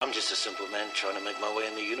I'm just a simple man trying to make my way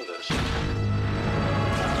in the universe.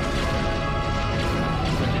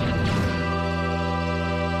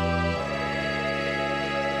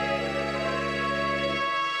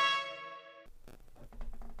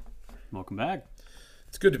 Welcome back.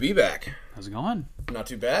 It's good to be back. How's it going? Not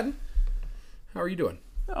too bad. How are you doing?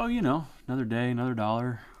 Oh, you know, another day, another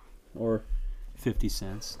 $1 or 50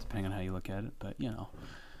 cents, depending on how you look at it. But, you know,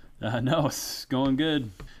 no, it's going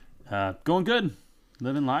good. Going good.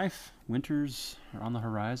 Living life. Winters are on the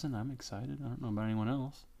horizon. I'm excited. I don't know about anyone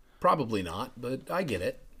else. Probably not, but I get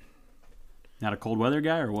it. Not a cold weather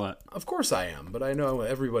guy or what? Of course I am, but I know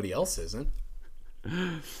everybody else isn't.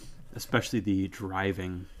 Especially the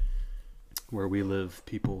driving. Where we live,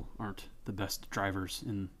 people aren't the best drivers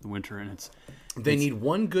in the winter, and they need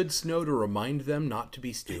one good snow to remind them not to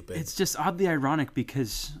be stupid. It's just oddly ironic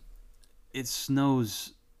because it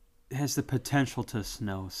has the potential to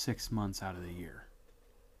snow 6 months out of the year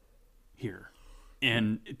here,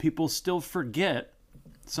 and people still forget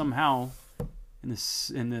somehow in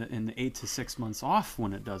the 8 to 6 months off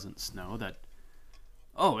when it doesn't snow that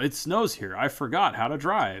it snows here. I forgot how to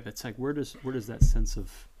drive. It's like where does that sense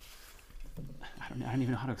of I don't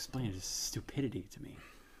even know how to explain it. It's stupidity to me.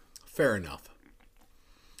 Fair enough.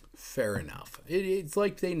 It's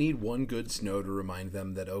like they need one good snow to remind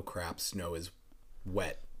them that, oh crap, snow is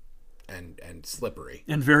wet and slippery.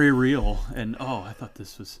 And very real. And, I thought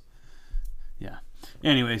this was... Yeah.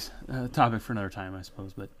 Anyways, topic for another time, I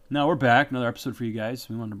suppose. But no, we're back. Another episode for you guys.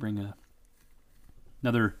 We wanted to bring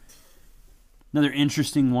another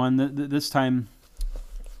interesting one. This time...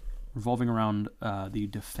 revolving around the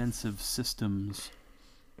defensive systems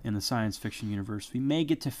in the science fiction universe. We may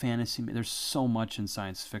get to fantasy. There's so much in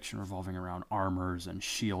science fiction revolving around armors and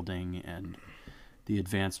shielding and the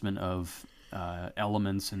advancement of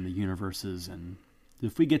elements in the universes. And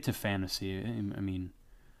if we get to fantasy, I mean,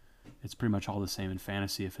 it's pretty much all the same in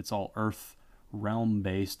fantasy. If it's all Earth realm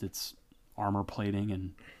based, it's armor plating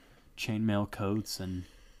and chainmail coats and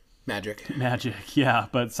Magic, yeah.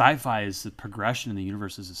 But sci-fi is the progression in the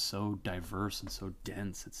universes is so diverse and so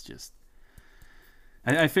dense. It's just...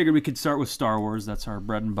 I figured we could start with Star Wars. That's our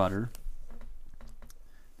bread and butter.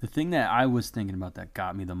 The thing that I was thinking about that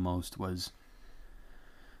got me the most was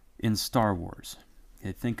in Star Wars.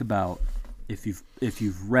 Think about if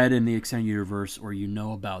you've read in the extended universe or you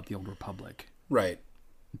know about the Old Republic. Right.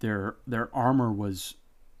 Their armor was,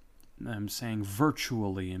 I'm saying,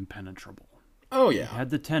 virtually impenetrable. Oh, yeah. It had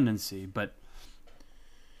the tendency, but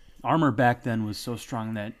armor back then was so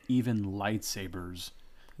strong that even lightsabers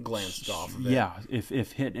glanced off of it. Yeah,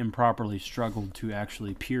 if hit improperly, struggled to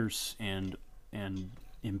actually pierce and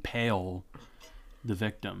impale the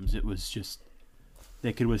victims. It was just,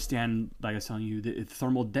 they could withstand, like I was telling you, the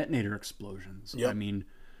thermal detonator explosions. Yep. I mean...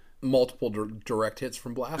 multiple direct hits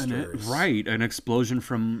from blasters. An explosion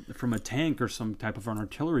from a tank or some type of an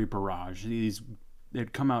artillery barrage.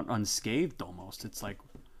 They'd come out unscathed almost. It's like,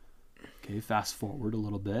 okay, fast forward a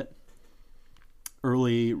little bit.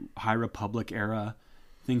 Early High Republic era,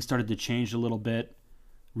 things started to change a little bit.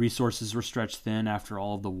 Resources were stretched thin after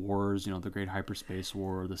all of the wars, the Great Hyperspace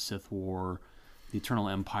War, the Sith War, the Eternal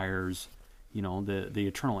Empires, the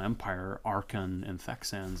Eternal Empire, Archon and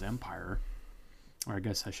Thexan's empire, or I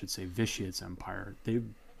guess I should say Vitiate's empire. They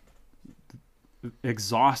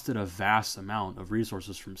exhausted a vast amount of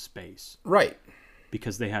resources from space. Right.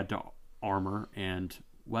 Because they had to armor and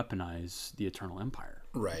weaponize the Eternal Empire.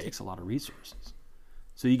 Right. It takes a lot of resources.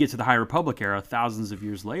 So you get to the High Republic era thousands of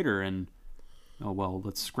years later and,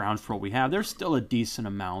 let's scrounge for what we have. There's still a decent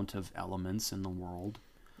amount of elements in the world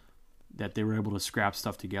that they were able to scrap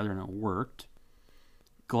stuff together and it worked.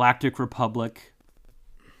 Galactic Republic,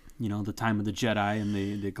 the time of the Jedi and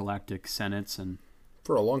the Galactic Senates. And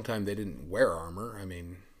for a long time they didn't wear armor. I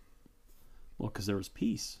mean... well, because there was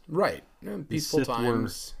peace. Right. Peaceful the Sith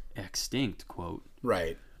times. Were extinct, quote.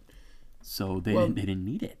 Right. So they didn't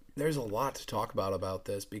need it. There's a lot to talk about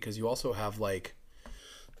this because you also have, like,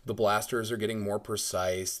 the blasters are getting more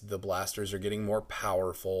precise. The blasters are getting more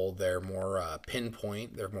powerful. They're more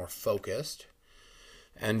pinpoint. They're more focused.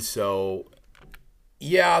 And so,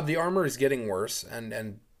 yeah, the armor is getting worse.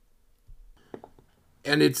 And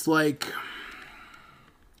it's like...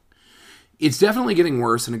 it's definitely getting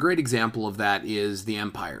worse, and a great example of that is the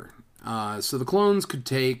Empire. So the clones could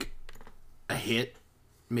take a hit,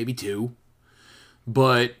 maybe two,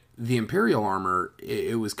 but the Imperial armor,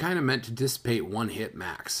 it was kind of meant to dissipate one hit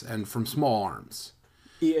max, and from small arms.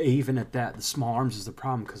 Yeah, even at that, the small arms is the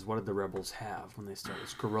problem, because what did the rebels have when they started?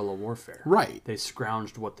 It's guerrilla warfare. Right. They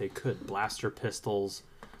scrounged what they could. Blaster pistols,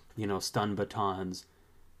 stun batons,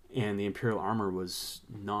 and the Imperial armor was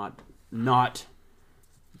not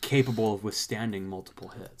capable of withstanding multiple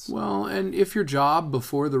hits. Well, and if your job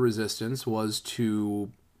before the Resistance was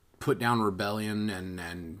to put down rebellion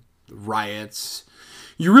and riots,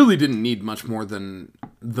 you really didn't need much more than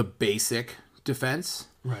the basic defense.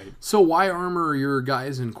 Right. So why armor your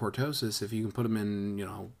guys in Cortosis if you can put them in,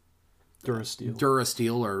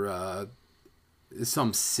 Durasteel or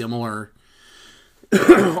some similar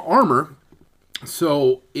armor?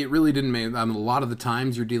 So it really didn't make... a lot of the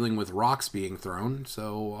times you're dealing with rocks being thrown,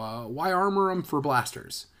 so why armor them for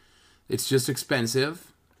blasters? It's just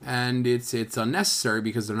expensive, and it's unnecessary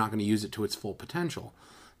because they're not going to use it to its full potential.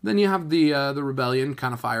 Then you have the rebellion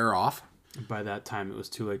kind of fire off. By that time, it was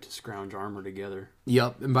too late to scrounge armor together.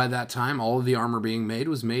 Yep, and by that time, all of the armor being made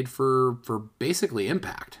was made for basically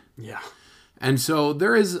impact. Yeah. And so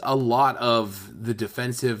there is a lot of the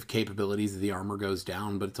defensive capabilities of the armor goes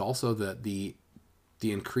down, but it's also the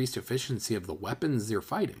increased efficiency of the weapons they're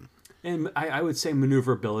fighting. And I would say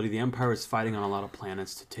maneuverability. The Empire is fighting on a lot of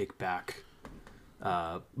planets to take back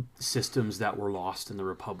systems that were lost in the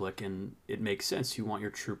Republic, and it makes sense. You want your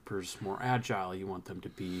troopers more agile. You want them to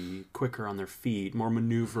be quicker on their feet, more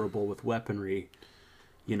maneuverable with weaponry,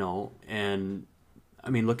 and I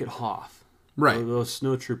mean, look at Hoth. Right. Those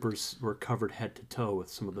snow troopers were covered head to toe with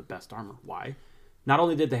some of the best armor. Why? Not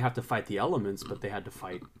only did they have to fight the elements, but they had to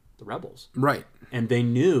fight the rebels. Right. And they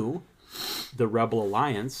knew the Rebel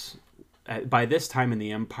Alliance, by this time in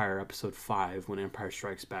the Empire, Episode 5, when Empire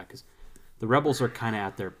Strikes Back, is the rebels are kind of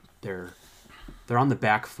at they're on the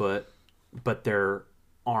back foot, but they're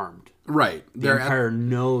armed. Right. The Empire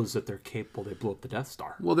knows that they're capable. They blew up the Death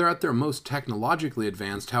Star. Well, they're at their most technologically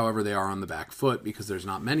advanced. However, they are on the back foot because there's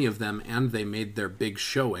not many of them, and they made their big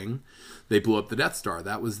showing. They blew up the Death Star.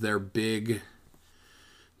 That was their big...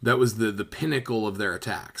 That was the pinnacle of their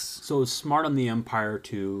attacks. So it was smart on the Empire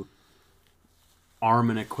to arm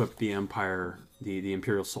and equip the Empire, the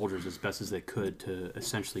Imperial soldiers, as best as they could to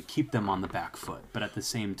essentially keep them on the back foot. But at the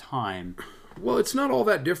same time... Well, it's not all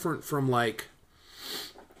that different from,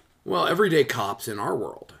 everyday cops in our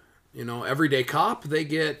world. Everyday cop, they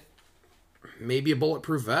get maybe a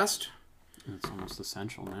bulletproof vest. It's almost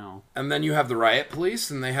essential now. And then you have the riot police,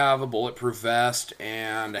 and they have a bulletproof vest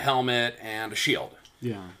and a helmet and a shield.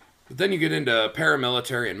 Yeah. But then you get into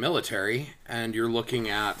paramilitary and military, and you're looking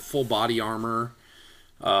at full body armor,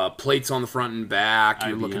 plates on the front and back.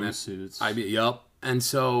 You're looking at suits. Yep. And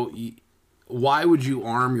so, why would you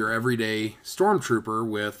arm your everyday stormtrooper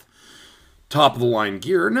with top of the line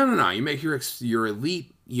gear? No. You make your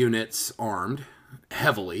elite units armed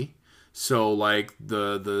heavily. So, like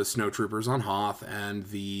the snow troopers on Hoth and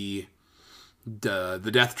the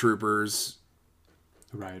death troopers.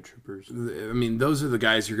 The riot troopers. I mean, those are the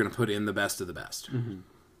guys you're going to put in the best of the best. Mm-hmm.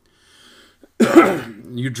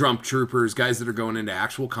 You drum troopers, guys that are going into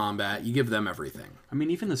actual combat, you give them everything. I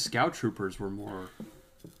mean, even the scout troopers were more,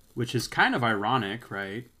 which is kind of ironic,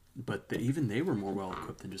 right? But even they were more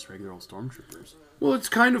well-equipped than just regular old stormtroopers. Well, it's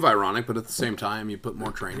kind of ironic, but at the same time, you put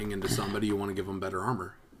more training into somebody, you want to give them better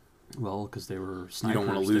armor. Well, because they were snipers. You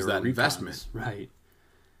don't want to lose that investment. Right.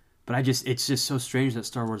 But it's just so strange that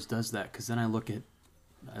Star Wars does that, because then I look at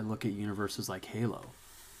universes like Halo.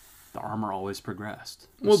 The armor always progressed.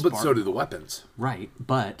 But so do the weapons. Right,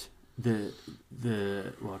 but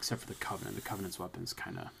except for the Covenant. The Covenant's weapons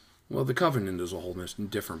kind of... Well, the Covenant is a whole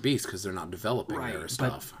different beast because they're not developing their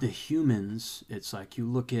stuff. But the humans, it's like you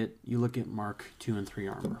look at Mark 2 and 3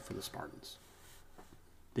 armor for the Spartans.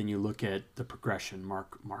 Then you look at the progression,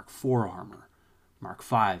 Mark 4 armor, Mark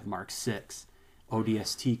 5, Mark 6.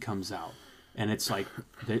 ODST comes out. And it's like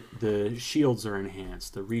the shields are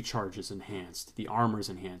enhanced, the recharge is enhanced, the armor is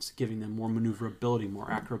enhanced, giving them more maneuverability,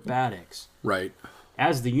 more acrobatics. Right.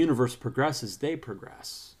 As the universe progresses, they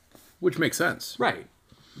progress. Which makes sense. Right.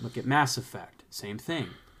 Look at Mass Effect. Same thing.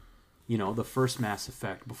 The first Mass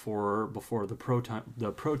Effect before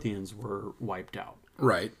the Proteans were wiped out.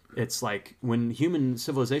 Right. It's like when human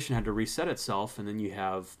civilization had to reset itself, and then you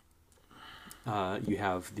have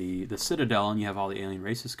the Citadel, and you have all the alien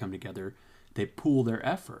races come together. They pool their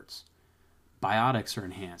efforts. Biotics are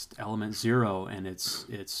enhanced. Element 0 and it's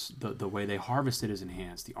the way they harvest it is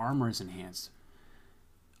enhanced. The armor is enhanced.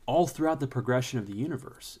 All throughout the progression of the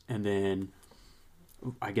universe. And then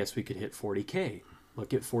I guess we could hit 40K.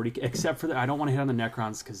 Look at 40K. Except for I don't want to hit on the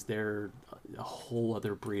Necrons because they're a whole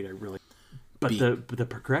other breed. But the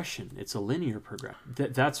progression, it's a linear progression.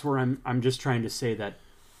 That's where I'm just trying to say that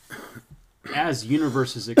as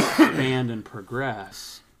universes expand and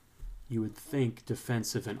progress, you would think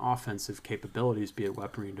defensive and offensive capabilities, be it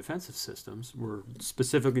weaponry and defensive systems, we're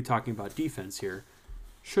specifically talking about defense here,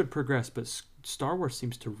 should progress, but Star Wars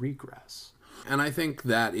seems to regress. And I think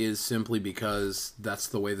that is simply because that's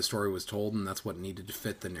the way the story was told, and that's what needed to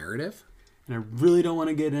fit the narrative. And I really don't want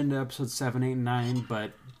to get into episode 7, 8, and 9,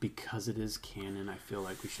 but because it is canon, I feel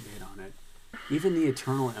like we should hit on it. Even the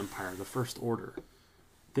Eternal Empire, the First Order,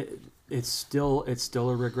 it's still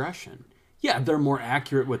a regression. Yeah, they're more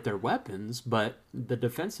accurate with their weapons, but the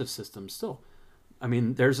defensive system still. I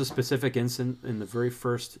mean, there's a specific instance in the very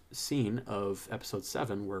first scene of episode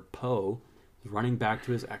 7 where Poe is running back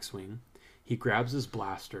to his X-Wing. He grabs his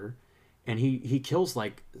blaster, and he kills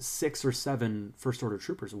like 6 or 7 First Order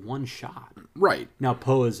troopers in one shot. Right. Now,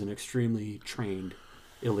 Poe is an extremely trained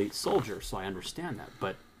elite soldier, so I understand that.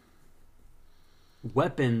 But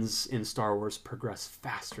weapons in Star Wars progress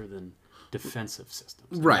faster than defensive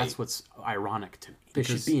systems. And right. That's what's ironic to me. They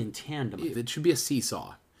should be in tandem. It should be a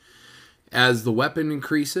seesaw. As the weapon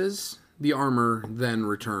increases, the armor then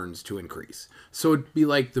returns to increase. So it'd be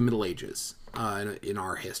like the Middle Ages in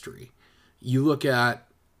our history. You look at,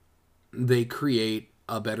 they create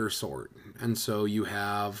a better sword. And so you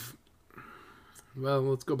have, well,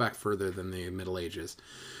 let's go back further than the Middle Ages.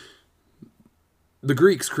 The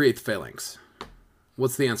Greeks create the phalanx.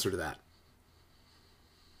 What's the answer to that?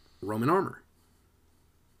 Roman armor.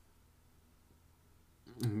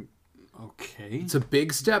 Okay. It's a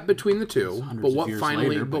big step between the two, but what later,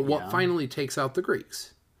 finally takes out the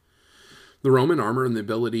Greeks? The Roman armor and the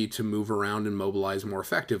ability to move around and mobilize more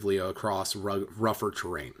effectively across rougher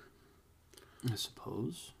terrain. I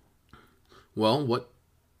suppose. Well,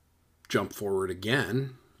 jump forward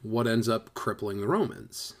again, what ends up crippling the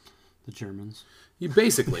Romans? The Germans. You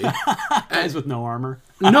basically guys with no armor.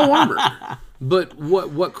 No armor. But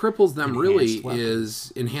what cripples them really weapons.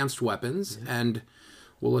 is enhanced weapons and,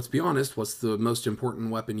 well, let's be honest, what's the most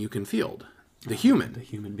important weapon you can field? The human. The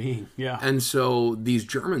human being, yeah. And so these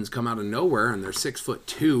Germans come out of nowhere and they're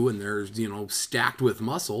 6'2" and they're, stacked with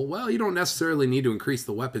muscle. Well, you don't necessarily need to increase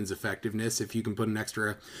the weapon's effectiveness if you can put an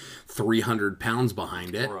extra 300 pounds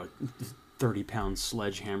behind it. Or a 30-pound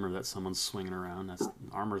sledgehammer that someone's swinging around.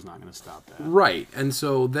 Armor's not going to stop that. Right. And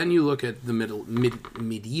so then you look at the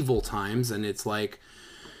medieval times and it's like,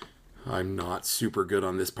 I'm not super good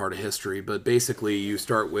on this part of history, but basically you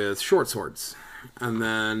start with short swords. And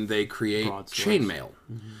then they create chainmail.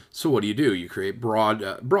 Mm-hmm. So what do? You create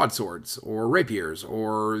broadswords or rapiers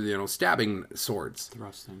or stabbing swords.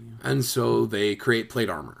 Thrusting. Yeah. And so they create plate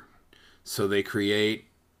armor. So they create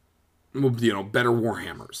better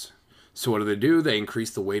warhammers. So what do? They increase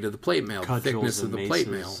the weight of the plate mail, the thickness of the plate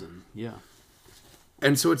mail. Yeah.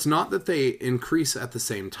 And so it's not that they increase at the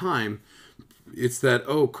same time. It's that,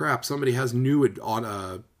 oh crap, somebody has new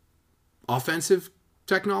offensive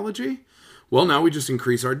technology. Well, now we just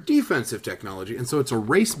increase our defensive technology. And so it's a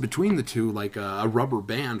race between the two, like a rubber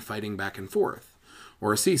band fighting back and forth.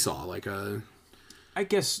 Or a seesaw, I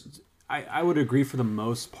guess I would agree for the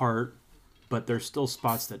most part, but there's still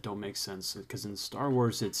spots that don't make sense. Because in Star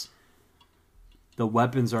Wars, the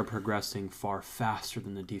weapons are progressing far faster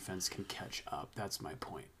than the defense can catch up. That's my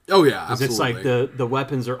point. Oh, yeah, absolutely. It's like the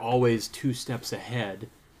weapons are always 2 steps ahead.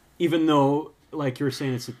 Even though, like you were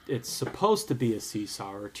saying, it's supposed to be a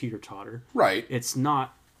seesaw or a teeter-totter. Right. It's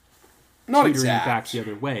not teetering exact. Back the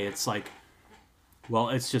other way. It's like, well,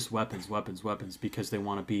 it's just weapons, because they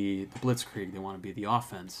want to be the blitzkrieg. They want to be the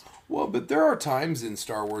offense. Well, but there are times in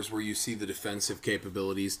Star Wars where you see the defensive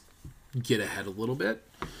capabilities get ahead a little bit.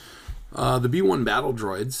 The B-1 battle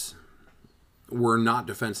droids were not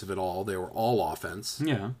defensive at all. They were all offense.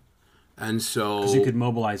 Yeah. And so... Because you could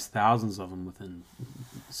mobilize thousands of them within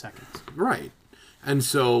seconds. Right. And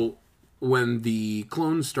so when the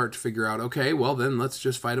clones start to figure out, okay, well, then let's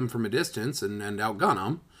just fight them from a distance and outgun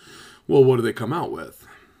them. Well, what do they come out with?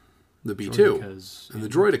 The B-2 and the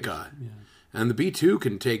Droideka. Yeah. And the B-2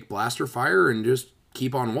 can take blaster fire and just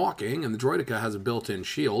keep on walking, and the Droideka has a built-in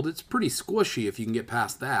shield. It's pretty squishy if you can get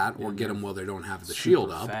past that or get them while they don't have the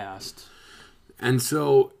shield up. Fast. And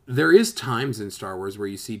so there is times in Star Wars where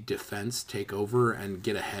you see defense take over and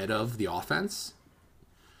get ahead of the offense.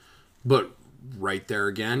 But right there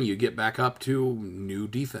again, you get back up to new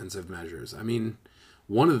defensive measures. I mean,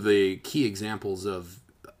 one of the key examples of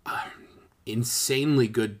insanely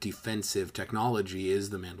good defensive technology is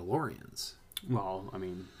the Mandalorians. Well, I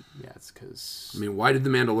mean, yeah, it's because... I mean, why did the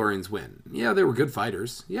Mandalorians win? Yeah, they were good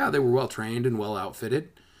fighters. Yeah, they were well-trained and well-outfitted.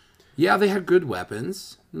 Yeah, they had good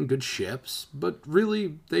weapons and good ships. But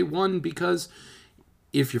really, they won because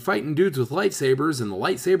if you're fighting dudes with lightsabers and the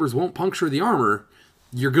lightsabers won't puncture the armor,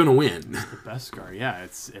 you're going to win. It's the Beskar, yeah.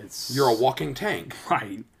 It's You're a walking tank.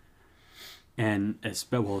 Right. And,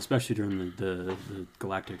 especially during the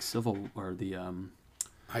Galactic Civil... or the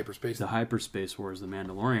Hyperspace. The Hyperspace Wars, the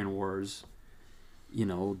Mandalorian Wars...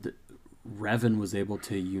 Revan was able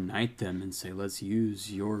to unite them and say, let's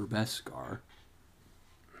use your Beskar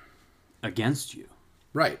against you.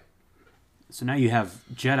 Right. So now you have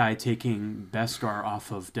Jedi taking Beskar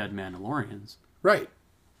off of dead Mandalorians. Right.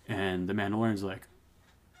 And the Mandalorians are like,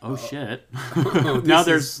 oh shit. Oh, now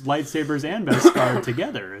there's lightsabers and Beskar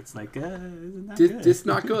together. It's like, isn't that good? It's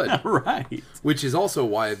not good. Right. Which is also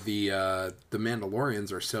why the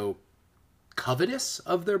Mandalorians are so covetous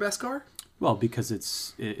of their Beskar. Well, because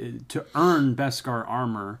to earn Beskar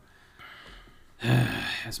armor,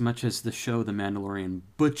 as much as the show The Mandalorian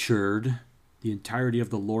butchered the entirety of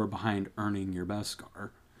the lore behind earning your Beskar,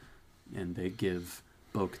 and they give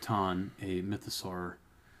Bo-Katan a Mythosaur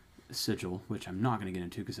sigil, which I'm not going to get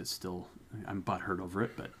into because it's still, I'm butthurt over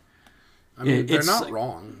it, but I mean, they're not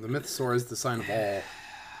wrong. The Mythosaur is the sign of all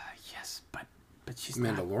yes, but she's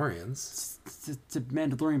Mandalorians. It's the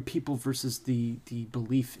Mandalorian people versus the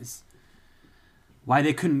belief is why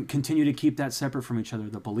they couldn't continue to keep that separate from each other.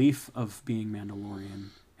 The belief of being Mandalorian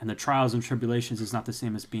and the trials and tribulations is not the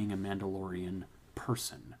same as being a Mandalorian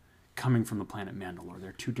person coming from the planet Mandalore.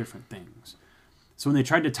 They're two different things. So when they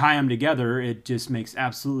tried to tie them together, it just makes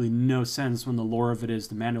absolutely no sense when the lore of it is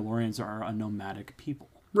the Mandalorians are a nomadic people.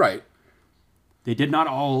 Right. They did not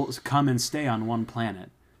all come and stay on one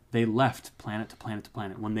planet. They left planet to planet to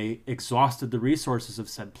planet. When they exhausted the resources of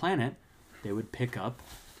said planet, they would pick up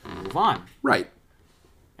and move on. Right.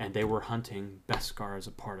 And they were hunting Beskar as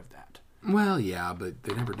a part of that. Well, yeah, but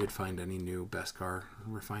they never did find any new Beskar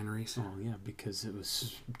refineries. Oh, yeah, because it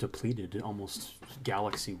was depleted almost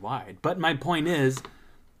galaxy-wide. But my point is,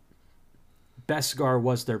 Beskar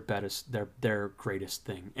was their greatest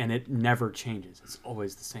thing, and it never changes. It's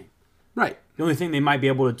always the same. Right. The only thing they might be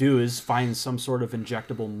able to do is find some sort of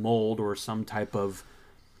injectable mold or some type of,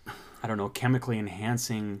 I don't know, chemically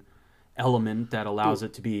enhancing element that allows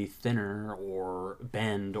it to be thinner or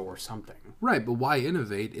bend or something. Right, but why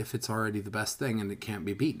innovate if it's already the best thing and it can't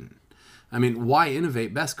be beaten? I mean, why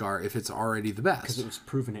innovate Beskar if it's already the best? Because it was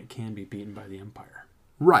proven it can be beaten by the Empire.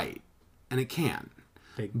 Right, and it can.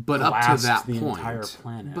 But up to that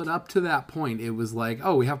point, up to that point, it was like,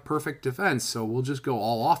 oh, we have perfect defense, so we'll just go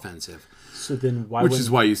all offensive. So then why? Which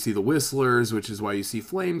is why you see the Whistlers, which is why you see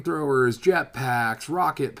flamethrowers, jetpacks,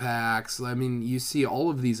 rocket packs. I mean, you see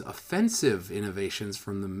all of these offensive innovations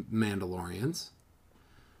from the Mandalorians,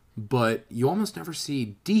 but you almost never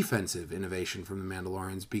see defensive innovation from the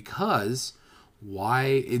Mandalorians because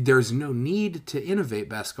there's no need to innovate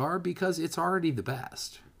Beskar because it's already the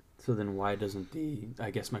best. So then why doesn't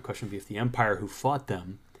I guess my question would be if the Empire who fought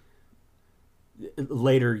them,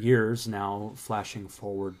 later years now flashing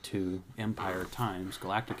forward to Empire times,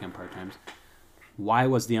 Galactic Empire times, why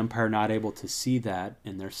was the Empire not able to see that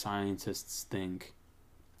and their scientists think,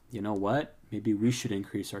 you know what, maybe we should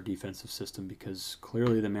increase our defensive system because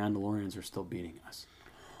clearly the Mandalorians are still beating us.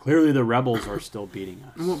 Clearly the rebels are still beating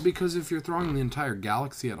us. Well, because if you're throwing the entire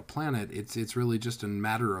galaxy at a planet, it's really just a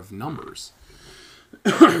matter of numbers.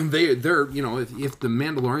 they're if the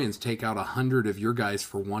Mandalorians take out 100 of your guys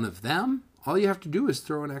for one of them, all you have to do is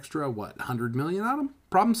throw an extra 100 million at them.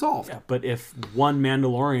 Problem solved. Yeah, but if one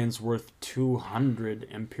Mandalorian's worth 200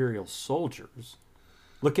 Imperial soldiers,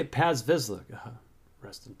 look at Paz Vizsla,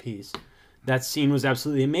 rest in peace. That scene was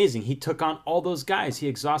absolutely amazing. He took on all those guys. He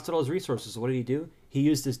exhausted all his resources. What did he do? He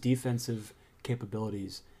used his defensive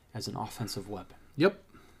capabilities as an offensive weapon. Yep.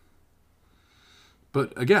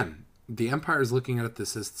 But again, the Empire is looking at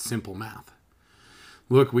this as simple math.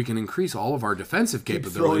 Look, we can increase all of our defensive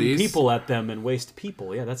capabilities. Throwing people at them and waste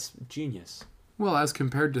people. Yeah, that's genius. Well, as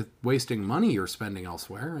compared to wasting money you're spending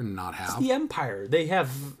elsewhere and not have. It's the Empire. They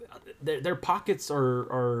have their pockets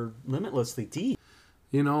are limitlessly deep.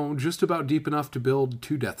 You know, just about deep enough to build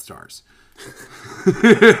 2 Death Stars.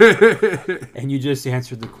 And you just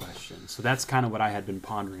answered the question. So that's kind of what I had been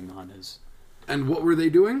pondering on is. And what were they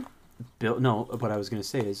doing? What I was going to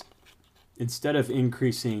say is, instead of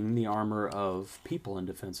increasing the armor of people and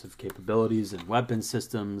defensive capabilities and weapon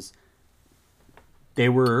systems, they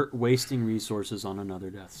were wasting resources on another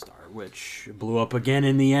Death Star, which blew up again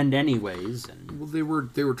in the end anyways. And well, they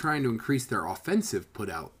were trying to increase their offensive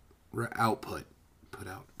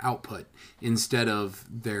output instead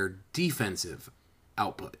of their defensive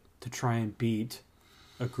output. To try and beat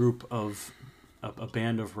a group of a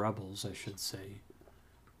band of rebels, I should say,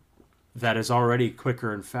 that is already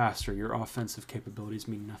quicker and faster, your offensive capabilities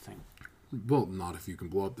mean nothing. Well, not if you can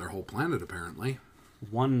blow up their whole planet, apparently.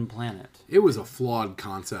 One planet. It was a flawed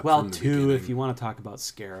concept. Well, from the 2, beginning. if you want to talk about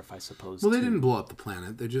Scarif, I suppose. Well, they didn't blow up the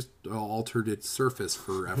planet. They just altered its surface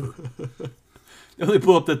forever. They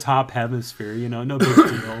blew up the top hemisphere, no big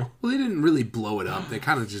deal. Well, they didn't really blow it up. They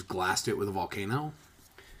kind of just glassed it with a volcano.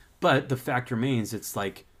 But the fact remains, it's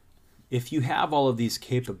like, if you have all of these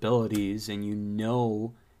capabilities and you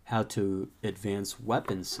know how to advance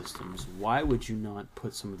weapon systems, why would you not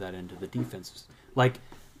put some of that into the defenses? Like,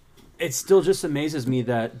 it still just amazes me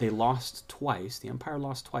that they lost twice. The Empire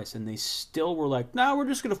lost twice, and they still were like, "No, we're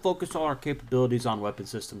just going to focus all our capabilities on weapon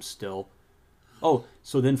systems still." Oh,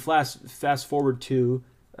 so then fast forward to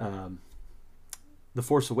The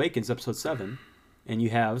Force Awakens, Episode 7, and you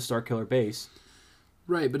have Starkiller Base.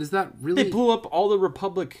 Right, but is that really... They blew up all the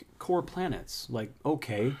Republic core planets. Like,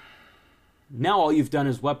 okay, now all you've done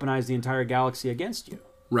is weaponize the entire galaxy against you.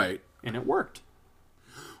 Right. And it worked.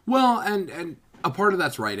 Well, and a part of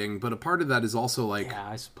that's writing, but a part of that is also like... Yeah,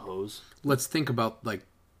 I suppose. Let's think about, like,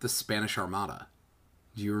 the Spanish Armada.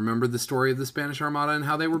 Do you remember the story of the Spanish Armada and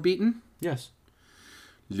how they were beaten? Yes.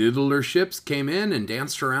 Littler ships came in and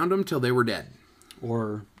danced around them till they were dead.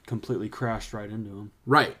 Or completely crashed right into them.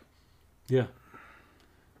 Right. Yeah.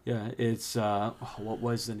 Yeah, it's... what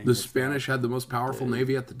was the name The of Spanish had the most powerful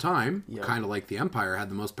navy at the time, Yep. kind of like the Empire had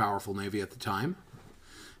the most powerful navy at the time.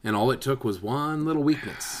 And all it took was one little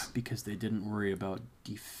weakness. Because they didn't worry about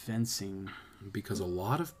defensing. Because a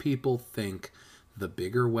lot of people think the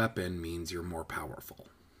bigger weapon means you're more powerful.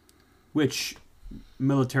 Which,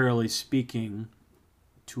 militarily speaking,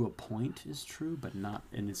 to a point is true, but not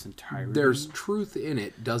in its entirety. There's truth in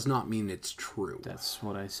it, does not mean it's true. That's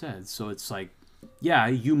what I said. So it's like, yeah,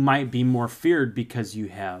 you might be more feared because you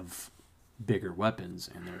have bigger weapons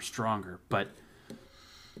and they're stronger, but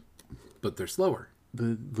they're slower.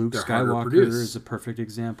 The Luke They're harder to Skywalker produce. is a perfect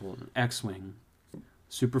example. An X-Wing,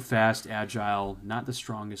 super fast, agile, not the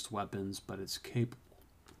strongest weapons, but it's capable.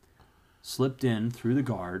 Slipped in through the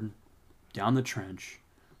guard, down the trench,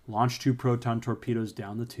 launched 2 proton torpedoes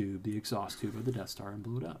down the tube, the exhaust tube of the Death Star, and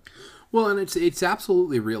blew it up. Well, and it's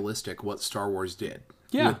absolutely realistic what Star Wars did.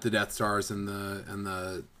 Yeah. With the Death Stars and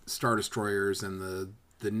the Star Destroyers and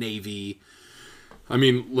the Navy. I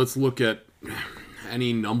mean, let's look at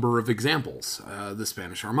any number of examples. The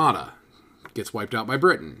Spanish Armada gets wiped out by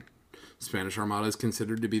Britain. Spanish Armada is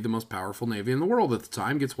considered to be the most powerful navy in the world at the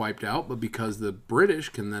time, gets wiped out, but because the British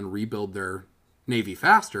can then rebuild their navy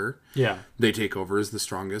faster, Yeah. they take over as the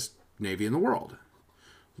strongest navy in the world.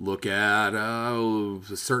 Look at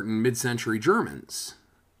certain mid-century Germans.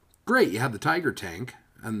 Great, you have the Tiger tank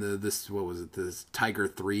and this Tiger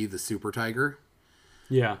 3, the Super Tiger.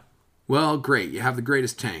 Yeah. Well, great, you have the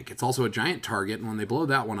greatest tank. It's also a giant target, and when they blow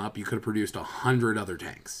that one up, you could have produced 100 other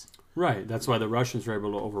tanks. Right. That's why the Russians were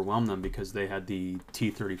able to overwhelm them, because they had the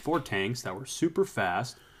T-34 tanks that were super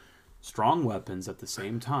fast, strong weapons at the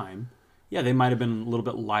same time. Yeah, they might have been a little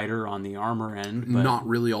bit lighter on the armor end, but Not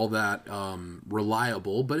really all that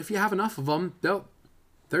reliable, but if you have enough of them,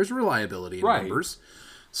 there's reliability in Right. numbers.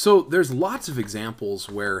 So there's lots of examples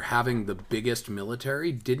where having the biggest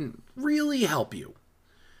military didn't really help you.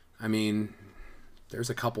 I mean, there's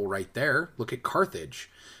a couple right there. Look at Carthage.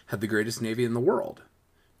 Had the greatest navy in the world.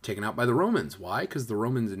 Taken out by the Romans. Why? Because the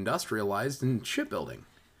Romans industrialized in shipbuilding.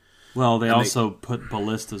 well, they also put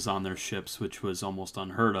ballistas on their ships, which was almost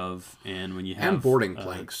unheard of. And when you have And boarding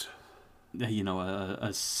planks. you know,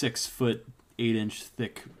 a 6 foot 8-inch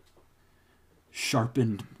thick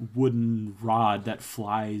sharpened wooden rod that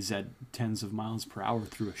flies at tens of miles per hour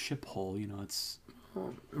through a ship hull, you know, it's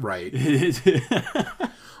Right.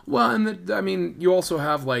 Well, and you also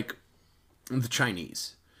have, like, the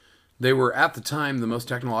Chinese. They were, at the time, the most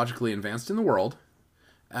technologically advanced in the world.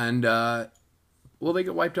 And, they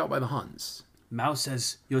get wiped out by the Huns. Mao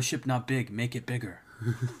says, your ship not big, make it bigger.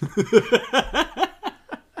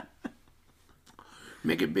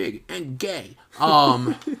 Make it big and gay.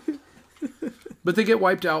 But they get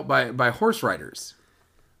wiped out by horse riders.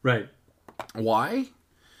 Right. Why?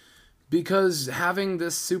 Because having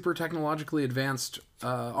this super technologically advanced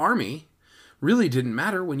army really didn't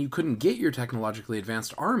matter when you couldn't get your technologically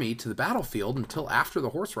advanced army to the battlefield until after the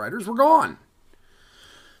horse riders were gone.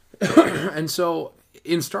 And so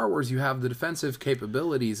in Star Wars, you have the defensive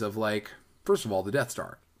capabilities of, like, first of all, the Death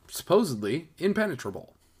Star. Supposedly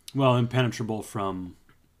impenetrable. Well, impenetrable from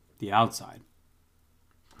the outside.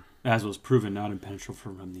 As was proven, not impenetrable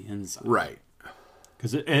from the inside. Right.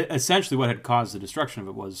 Because essentially what had caused the destruction of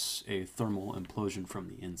it was a thermal implosion from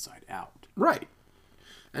the inside out. Right.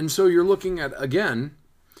 And so you're looking at, again,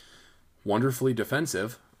 wonderfully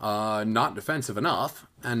defensive, not defensive enough,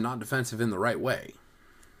 and not defensive in the right way.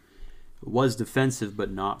 It was defensive,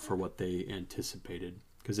 but not for what they anticipated.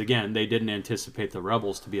 Because, again, they didn't anticipate the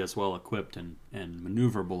rebels to be as well equipped and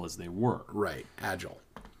maneuverable as they were. Right. Agile.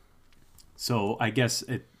 So I guess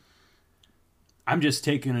I'm just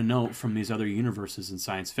taking a note from these other universes in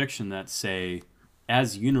science fiction that say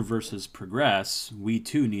as universes progress, we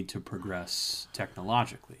too need to progress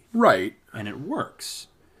technologically. Right. And it works.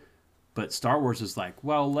 But Star Wars is like,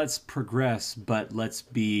 well, let's progress, but let's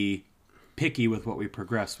be picky with what we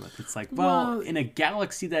progress with. It's like, well, in a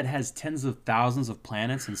galaxy that has tens of thousands of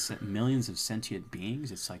planets and millions of sentient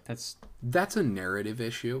beings, it's like that's a narrative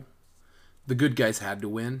issue. The good guys had to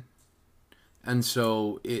win. And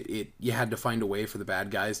so you had to find a way for the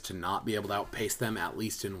bad guys to not be able to outpace them, at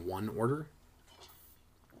least in one order.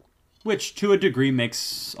 Which, to a degree,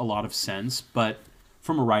 makes a lot of sense, but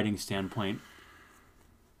from a writing standpoint,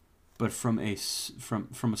 from a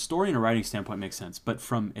story and a writing standpoint makes sense, but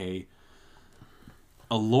from a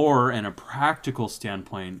lore and a practical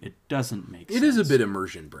standpoint, it doesn't make sense. It is a bit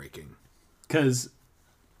immersion breaking. Because,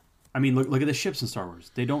 I mean, look at the ships in Star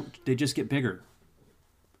Wars. They just get bigger.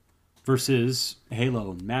 Versus Halo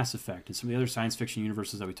and Mass Effect and some of the other science fiction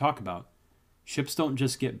universes that we talk about. Ships don't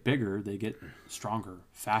just get bigger, they get stronger,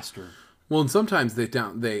 faster. Well, and sometimes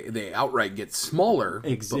they outright get smaller,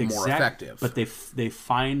 but more effective. But they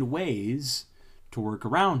find ways to work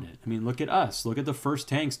around it. I mean, look at us. Look at the first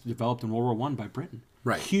tanks developed in World War I by Britain.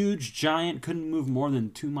 Right. Huge, giant, couldn't move more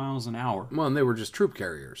than 2 miles an hour. Well, and they were just troop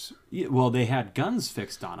carriers. Yeah, well, they had guns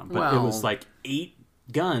fixed on them, but it was like 8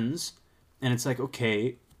 guns, and it's like,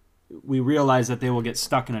 okay, we realize that they will get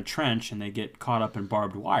stuck in a trench and they get caught up in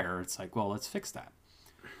barbed wire. It's like, well, let's fix that.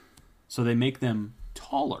 So they make them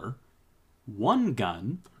taller, 1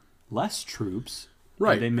 gun, less troops,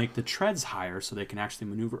 right? And they make the treads higher so they can actually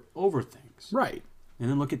maneuver over things. Right. And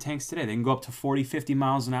then look at tanks today. They can go up to 40, 50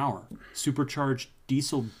 miles an hour. Supercharged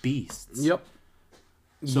diesel beasts. Yep.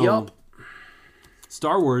 So,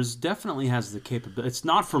 Star Wars definitely has the capability. It's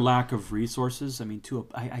not for lack of resources. I mean,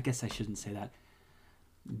 I guess I shouldn't say that.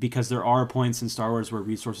 Because there are points in Star Wars where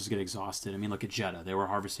resources get exhausted. I mean, look at Jedha. They were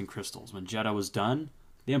harvesting crystals. When Jedha was done,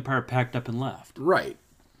 the Empire packed up and left. Right.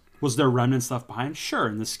 Was there remnants left behind? Sure,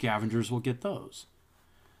 and the scavengers will get those.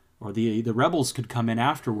 Or the rebels could come in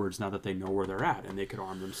afterwards now that they know where they're at, and they could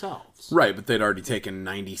arm themselves. Right, but they'd already taken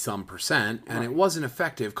 90-some%, and it wasn't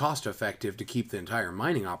cost-effective to keep the entire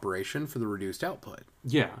mining operation for the reduced output.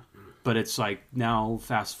 Yeah, but it's like now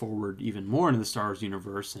fast forward even more into the Star Wars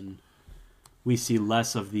universe, and we see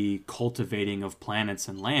less of the cultivating of planets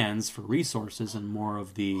and lands for resources and more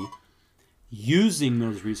of the using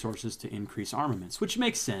those resources to increase armaments, which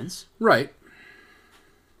makes sense. Right.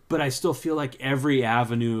 But I still feel like every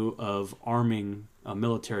avenue of arming a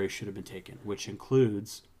military should have been taken, which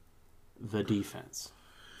includes the defense.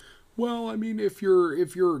 Well, I mean, if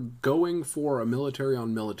you're going for a military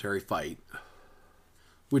on military fight,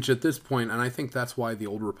 which at this point, and I think that's why the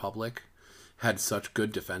Old Republic had such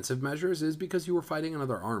good defensive measures, is because you were fighting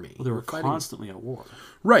another army. Well, they were constantly at war.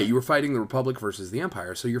 Right, you were fighting the Republic versus the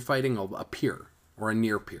Empire, so you're fighting a peer, or a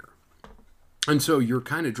near peer. And so you're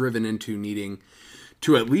kind of driven into needing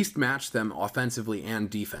to at least match them offensively and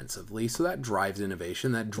defensively, so that drives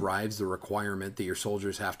innovation, that drives the requirement that your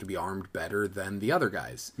soldiers have to be armed better than the other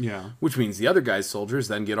guys. Yeah. Which means the other guy's soldiers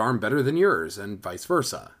then get armed better than yours, and vice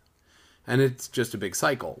versa. And it's just a big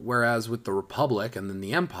cycle. Whereas with the Republic and then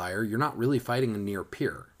the Empire, you're not really fighting a near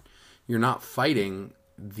peer. You're not fighting...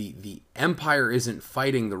 The Empire isn't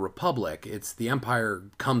fighting the Republic. It's the Empire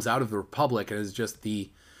comes out of the Republic and is just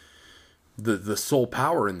the sole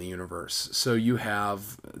power in the universe. So you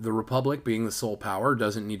have the Republic being the sole power,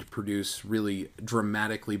 doesn't need to produce really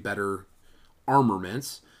dramatically better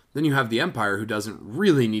armaments. Then you have the Empire, who doesn't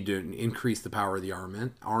really need to increase the power of the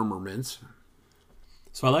armaments.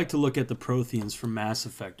 So I like to look at the Protheans from Mass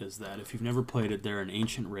Effect as that. If you've never played it, they're an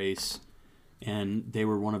ancient race, and they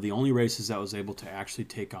were one of the only races that was able to actually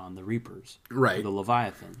take on the Reapers. Right. The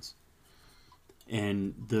Leviathans.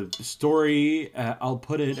 And the story, I'll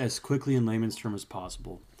put it as quickly in layman's terms as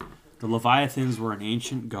possible. The Leviathans were an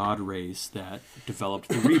ancient god race that developed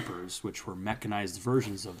the Reapers, which were mechanized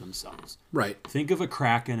versions of themselves. Right. Think of a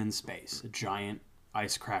kraken in space, a giant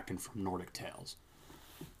ice kraken from Nordic Tales.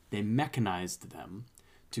 They mechanized them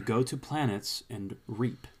to go to planets and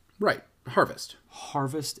reap. Right.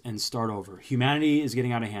 Harvest and start over. Humanity is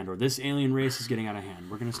getting out of hand, or this alien race is getting out of hand.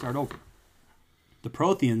 We're going to start over. The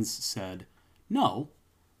Protheans said, no,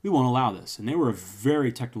 we won't allow this. And they were a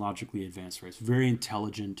very technologically advanced race, very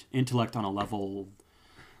intelligent, intellect on a level,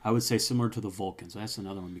 I would say, similar to the Vulcans. That's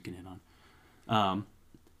another one we can hit on.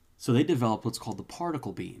 So they developed what's called the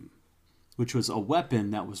particle beam, which was a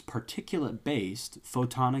weapon that was particulate-based,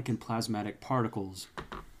 photonic and plasmatic particles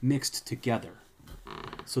mixed together.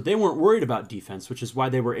 So they weren't worried about defense, which is why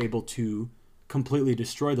they were able to completely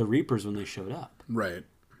destroy the Reapers when they showed up. Right.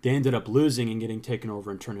 They ended up losing and getting taken over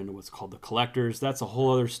and turned into what's called the Collectors. That's a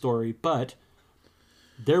whole other story, but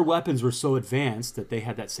their weapons were so advanced that they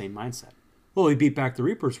had that same mindset. Well, we beat back the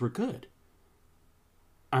Reapers, we're good.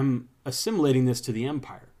 I'm assimilating this to the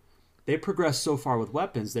Empire. They progressed so far with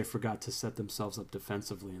weapons, they forgot to set themselves up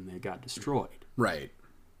defensively, and they got destroyed. Right.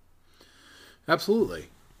 Absolutely.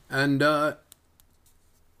 And I'm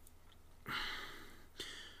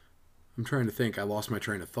trying to think. I lost my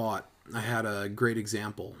train of thought. I had a great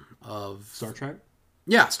example of... Star Trek?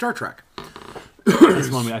 Yeah, Star Trek. That's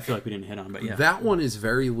one I feel like we didn't hit on, but yeah. That one is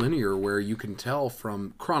very linear, where you can tell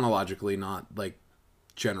from chronologically, not like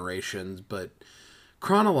generations, but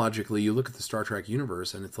chronologically, you look at the Star Trek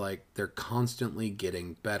universe and it's like they're constantly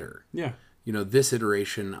getting better. Yeah. You know, this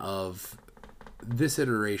iteration of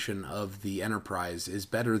the Enterprise is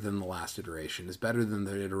better than the last iteration, is better than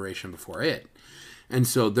the iteration before it. And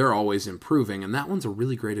so they're always improving. And that one's a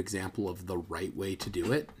really great example of the right way to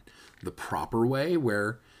do it, the proper way,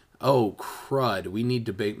 where, oh, crud, we need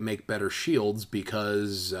to make better shields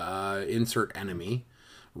because insert enemy,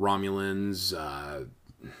 Romulans,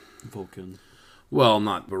 Vulcan. Well,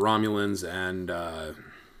 not but Romulans and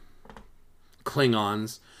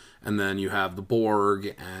Klingons, and then you have the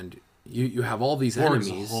Borg, and you have all these Borg's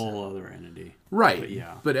enemies. A whole other entity, right? But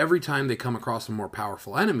yeah. But every time they come across a more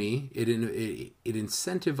powerful enemy, it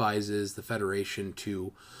incentivizes the Federation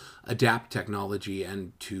to adapt technology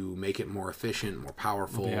and to make it more efficient, more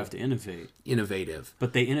powerful. They have to innovative.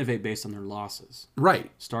 But they innovate based on their losses.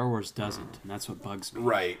 Right. Star Wars doesn't, and that's what bugs me.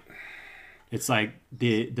 Right. It's like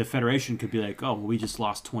the Federation could be like, oh, well, we just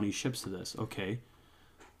lost 20 ships to this. Okay.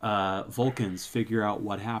 Vulcans, figure out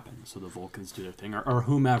what happened. So the Vulcans do their thing. Or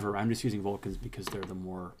whomever. I'm just using Vulcans because they're the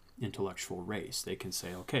more intellectual race. They can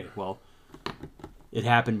say, okay, well, it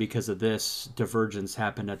happened because of this. Divergence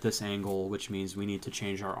happened at this angle, which means we need to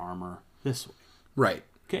change our armor this way. Right.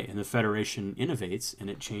 Okay, and the Federation innovates, and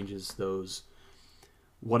it changes those,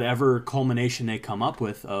 whatever culmination they come up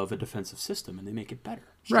with of a defensive system, and they make it better,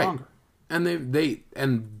 stronger. Right. And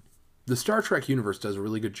and the Star Trek universe does a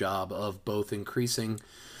really good job of both increasing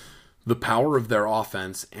the power of their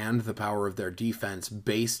offense and the power of their defense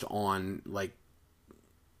based on like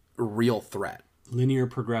a real threat. Linear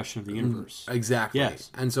progression of the universe. Exactly.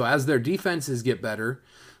 Yes. And so as their defenses get better,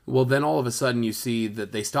 well, then all of a sudden you see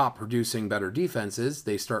that they stop producing better defenses,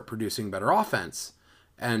 they start producing better offense.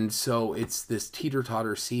 And so it's this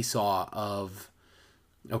teeter-totter seesaw of,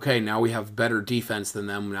 okay, now we have better defense than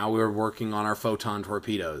them. Now we're working on our photon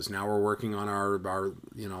torpedoes. Now we're working on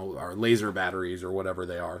our laser batteries or whatever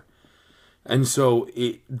they are. And so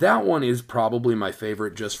that one is probably my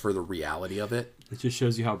favorite just for the reality of it. It just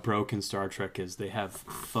shows you how broken Star Trek is. They have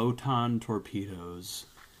photon torpedoes.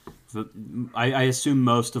 I assume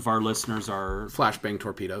most of our listeners are... Flashbang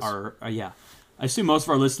torpedoes. Yeah. I assume most of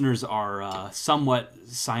our listeners are somewhat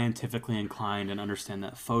scientifically inclined and understand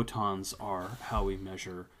that photons are how we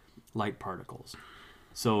measure light particles.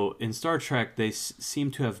 So in Star Trek, they seem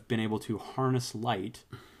to have been able to harness light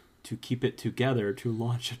to keep it together to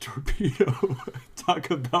launch a torpedo.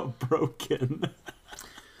 Talk about broken.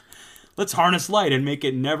 Let's harness light and make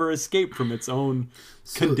it never escape from its own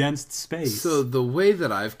condensed space. So the way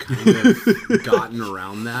that I've kind of gotten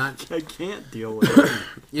around that... I can't deal with it.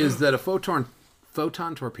 ...is that a photon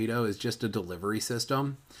torpedo is just a delivery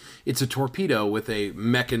system. It's a torpedo with a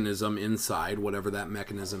mechanism inside, whatever that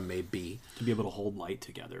mechanism may be. To be able to hold light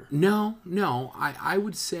together. No. I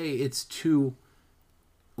would say it's to...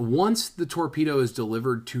 Once the torpedo is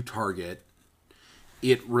delivered to target,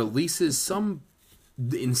 it releases some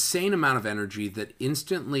insane amount of energy that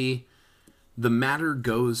instantly the matter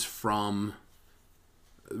goes from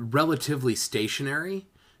relatively stationary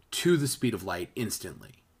to the speed of light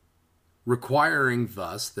instantly, requiring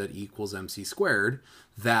thus that E equals mc squared,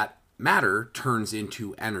 that matter turns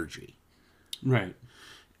into energy. Right.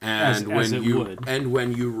 And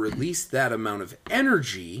when you release that amount of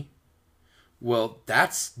energy, well,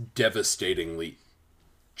 that's devastatingly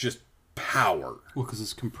just power. Well, because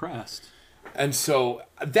it's compressed. And so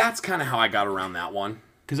that's kind of how I got around that one.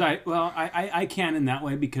 Because I can in that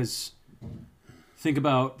way, because think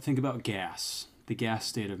about gas, the gas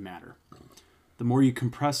state of matter. The more you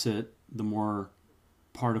compress it, the more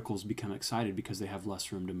particles become excited because they have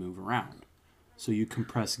less room to move around. So you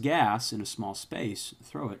compress gas in a small space,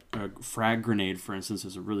 throw it. A frag grenade, for instance,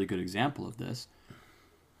 is a really good example of this.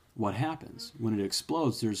 What happens when it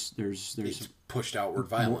explodes? There's it's pushed outward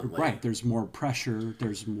violently. Right. There's more pressure.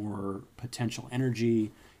 There's more potential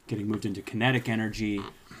energy getting moved into kinetic energy.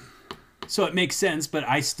 So it makes sense, but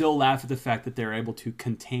I still laugh at the fact that they're able to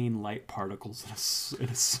contain light particles in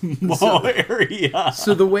a small area.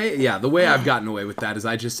 So the way I've gotten away with that is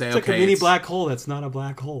I just say, It's like a mini black hole that's not a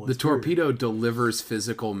black hole. The torpedo delivers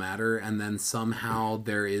physical matter, and then somehow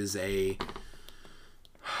there is a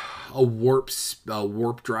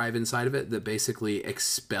warp drive inside of it that basically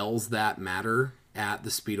expels that matter at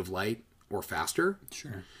the speed of light or faster.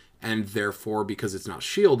 Sure. And therefore, because it's not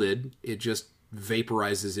shielded, it just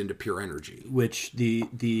vaporizes into pure energy. Which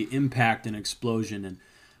the impact and explosion, and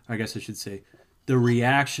I guess I should say, the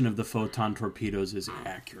reaction of the photon torpedoes is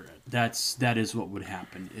accurate. That is what would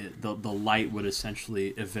happen. The light would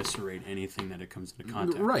essentially eviscerate anything that it comes into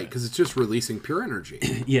contact with. Right, because it's just releasing pure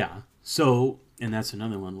energy. Yeah. So, and that's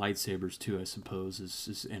another one. Lightsabers too, I suppose,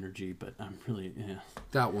 is energy. But I'm really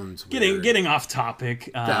that one's weird. Getting off topic.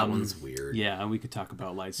 That one's weird. Yeah, we could talk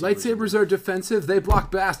about lightsabers. Lightsabers are defensive. They block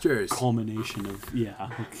bastards. Culmination of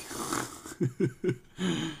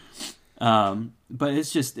but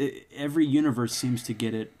it's just every universe seems to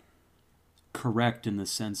get it correct in the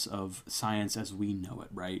sense of science as we know it,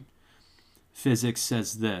 right? Physics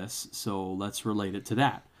says this, so let's relate it to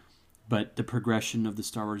that. But the progression of the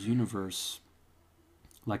Star Wars universe,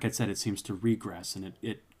 like I said, it seems to regress, and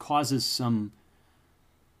it causes some...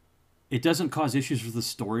 It doesn't cause issues with the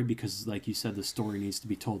story because, like you said, the story needs to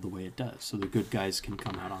be told the way it does, so the good guys can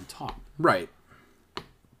come out on top. Right.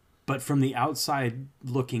 But from the outside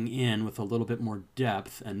looking in with a little bit more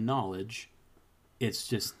depth and knowledge, it's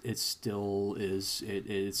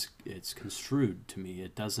construed to me.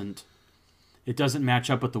 It doesn't match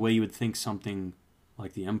up with the way you would think something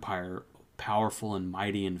like the Empire, powerful and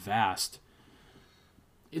mighty and vast.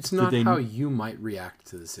 It's not how you might react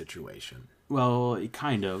to the situation. Well,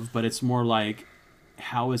 kind of, but it's more like,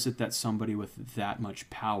 how is it that somebody with that much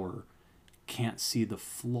power can't see the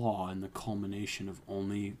flaw in the culmination of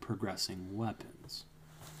only progressing weapons?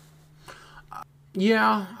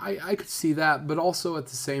 Yeah, I could see that, but also at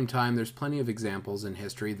the same time, there's plenty of examples in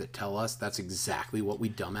history that tell us that's exactly what we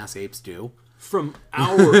dumbass apes do. From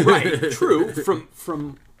our right, true.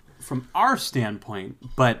 From our standpoint,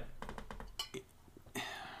 but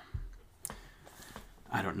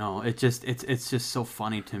I don't know. It's just so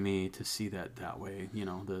funny to me to see that way. You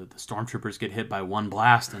know, the stormtroopers get hit by one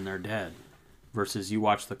blast and they're dead. Versus you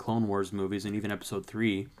watch the Clone Wars movies and even Episode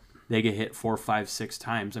 3, they get hit 4, 5, 6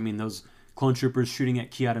 times. I mean, those clone troopers shooting at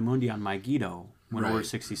Ki-Adi-Mundi on Megiddo when Order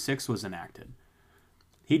 66 was enacted.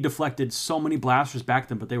 He deflected so many blasters back at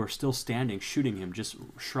them, but they were still standing, shooting him, just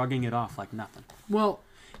shrugging it off like nothing. Well,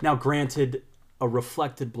 now granted, a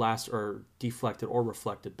reflected blast or deflected or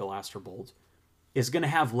reflected blaster bolt is going to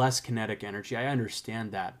have less kinetic energy. I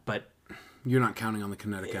understand that, but you're not counting on the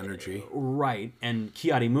kinetic energy. Right. And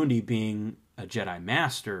Ki-Adi-Mundi being a Jedi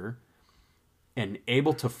Master and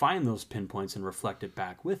able to find those pinpoints and reflect it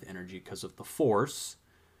back with energy because of the Force,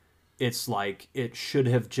 it's like it should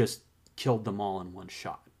have just killed them all in one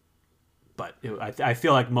shot. But I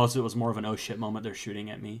feel like most of it was more of an oh shit moment, they're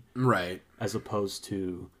shooting at me. Right. As opposed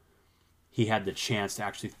to he had the chance to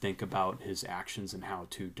actually think about his actions and how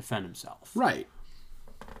to defend himself. Right.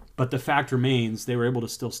 But the fact remains, they were able to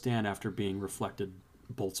still stand after being reflected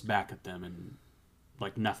bolts back at them and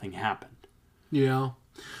like nothing happened. Yeah.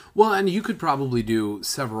 Well, and you could probably do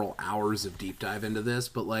several hours of deep dive into this,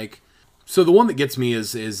 but like, so the one that gets me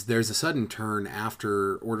is there's a sudden turn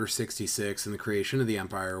after Order 66 and the creation of the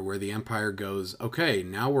Empire where the Empire goes, okay,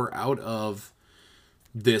 now we're out of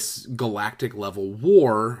this galactic level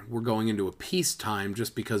war. We're going into a peacetime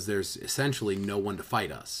just because there's essentially no one to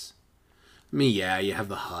fight us. I mean, yeah, you have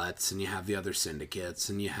the Hutts and you have the other syndicates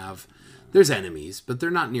and there's enemies, but they're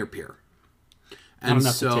not near peer. And not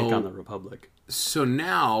enough to take on the Republic. So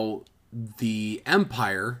now the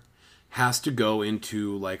Empire has to go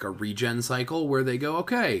into like a regen cycle where they go,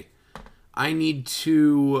 okay, I need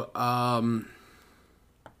to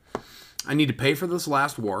pay for this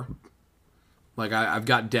last war. Like I've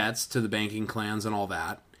got debts to the banking clans and all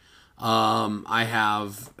that. I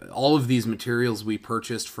have all of these materials we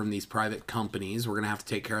purchased from these private companies. We're going to have to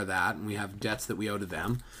take care of that. And we have debts that we owe to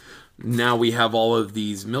them. Now we have all of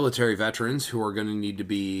these military veterans who are going to need to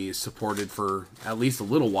be supported for at least a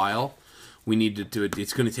little while. We need to do it.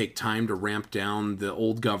 It's going to take time to ramp down the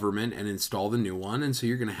old government and install the new one. And so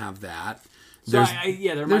you're going to have that. So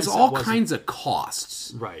there's all kinds of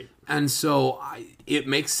costs. Right. And so it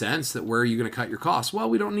makes sense that where are you going to cut your costs? Well,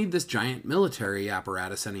 we don't need this giant military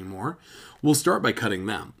apparatus anymore. We'll start by cutting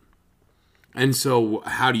them. And so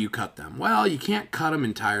how do you cut them? Well, you can't cut them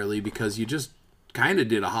entirely because you just kind of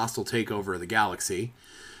did a hostile takeover of the galaxy.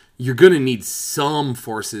 You're going to need some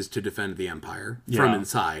forces to defend the Empire from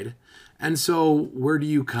inside. And so where do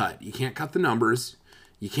you cut? You can't cut the numbers.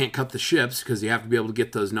 You can't cut the ships because you have to be able to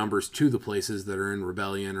get those numbers to the places that are in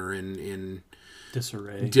rebellion or in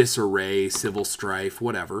disarray, civil strife,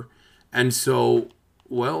 whatever. And so,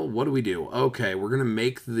 well, what do? Okay, we're going to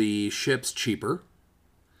make the ships cheaper.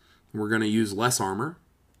 We're going to use less armor.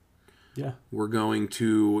 Yeah. We're going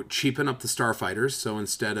to cheapen up the starfighters. So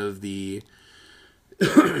instead of the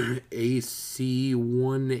AC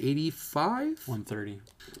 185? 130.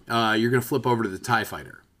 You're going to flip over to the TIE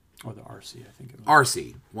fighter. Or the RC, I think it was.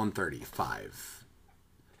 RC 135.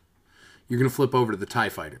 You're going to flip over to the TIE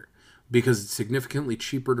fighter because it's significantly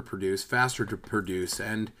cheaper to produce, faster to produce,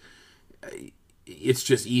 and it's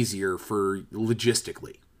just easier for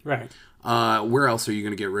logistically. Right. Where else are you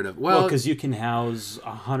going to get rid of? Well, because you can house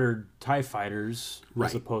 100 TIE fighters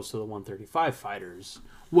as opposed to the 135 fighters.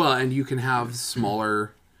 Well, and you can have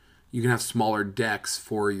smaller decks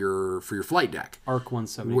for your flight deck. Arc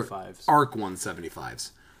 175s. Arc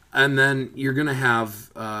 175s. And then you're going to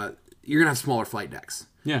have smaller flight decks.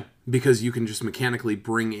 Yeah. Because you can just mechanically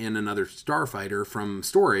bring in another starfighter from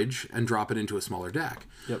storage and drop it into a smaller deck.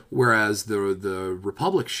 Yep. Whereas the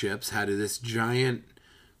Republic ships had this giant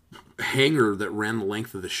hangar that ran the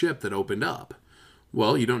length of the ship that opened up.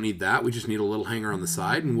 Well, you don't need that. We just need a little hangar on the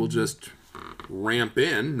side, and we'll just ramp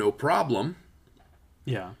in, no problem.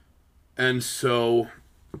 Yeah. And so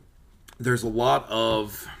there's a lot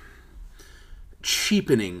of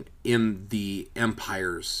cheapening in the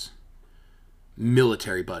Empire's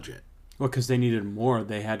military budget. Well, because they needed more.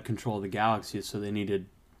 They had control of the galaxy, so they needed...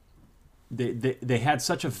 They had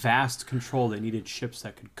such a vast control, they needed ships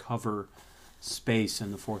that could cover space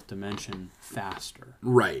in the fourth dimension faster.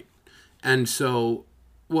 Right. And so,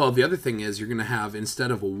 well, the other thing is you're going to have,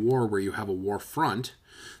 instead of a war where you have a war front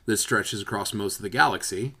that stretches across most of the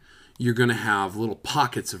galaxy, you're going to have little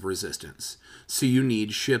pockets of resistance. So you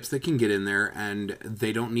need ships that can get in there, and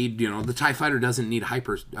they don't need, the TIE fighter doesn't need a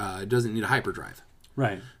hyperdrive.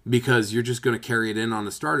 Right. Because you're just going to carry it in on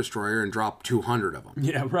a Star Destroyer and drop 200 of them.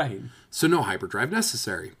 Yeah, right. So no hyperdrive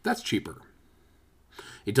necessary. That's cheaper.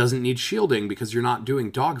 It doesn't need shielding because you're not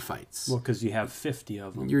doing dogfights. Well, because you have 50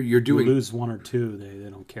 of them. You're doing... You lose one or two, they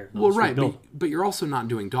don't care. Well, right, but you're also not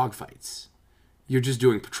doing dogfights. You're just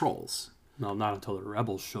doing patrols. No, not until the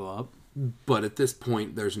rebels show up. But at this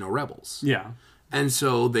point, there's no rebels. Yeah. And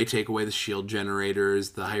so they take away the shield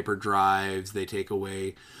generators, the hyperdrives, they take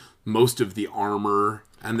away most of the armor,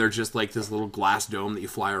 and they're just like this little glass dome that you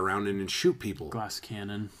fly around in and shoot people. Glass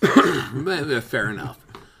cannon. Fair enough.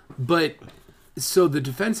 But... So the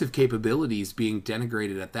defensive capabilities being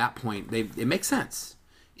denigrated at that point, it makes sense.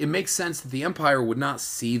 It makes sense that the Empire would not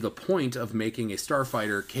see the point of making a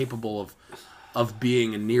starfighter capable of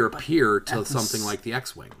being a near peer to something like the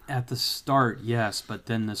X-Wing. At the start, yes, but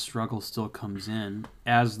then the struggle still comes in.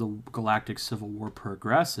 As the Galactic Civil War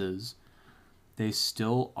progresses, they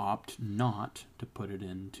still opt not to put it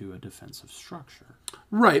into a defensive structure.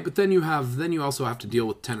 Right, but then you also have to deal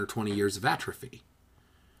with 10 or 20 years of atrophy.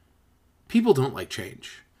 People don't like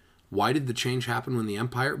change. Why did the change happen when the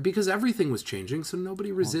Empire... Because everything was changing, so nobody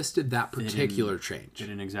resisted that particular change. They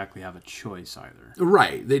didn't exactly have a choice either.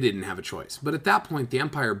 Right, they didn't have a choice. But at that point, the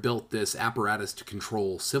Empire built this apparatus to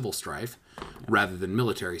control civil strife rather than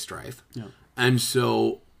military strife. Yeah. And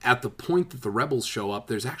so at the point that the rebels show up,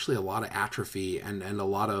 there's actually a lot of atrophy and a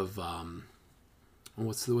lot of...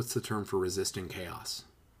 what's the term for resisting chaos?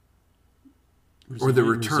 Or the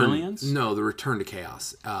return... Resilience? No, the return to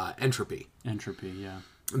chaos. Entropy. Entropy, yeah.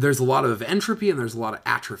 There's a lot of entropy and there's a lot of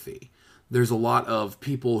atrophy. There's a lot of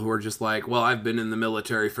people who are just like, well, I've been in the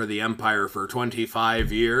military for the Empire for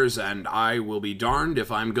 25 years, and I will be darned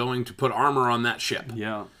if I'm going to put armor on that ship.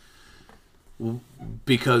 Yeah.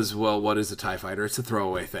 Because, well, what is a TIE fighter? It's a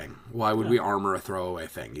throwaway thing. Why would we armor a throwaway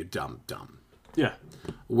thing? You dumb. Yeah.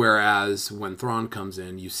 Whereas when Thrawn comes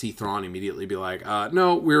in, you see Thrawn immediately be like,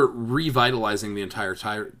 no, we're revitalizing the entire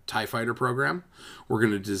TIE fighter program. We're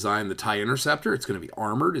going to design the TIE Interceptor. It's going to be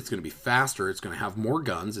armored. It's going to be faster. It's going to have more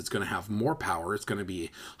guns. It's going to have more power. It's going to be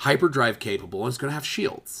hyperdrive capable. And it's going to have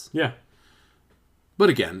shields. Yeah. But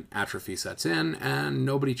again, atrophy sets in and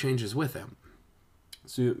nobody changes with him.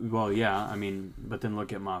 So, well, yeah, I mean, but then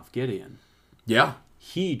look at Moff Gideon. Yeah.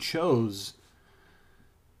 He chose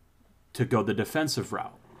to go the defensive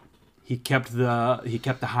route. He kept the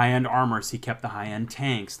high-end armors, he kept the high-end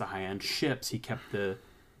tanks, the high-end ships,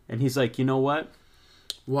 and he's like, you know what?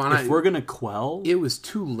 Well, if we're gonna quell, it was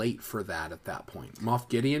too late for that at that point. Moff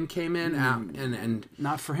Gideon came in and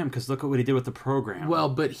not for him, because look at what he did with the program. Well,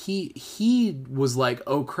 but he was like,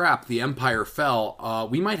 oh crap, the Empire fell.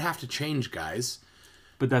 We might have to change, guys.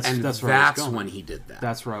 But that's where I was going. when he did that.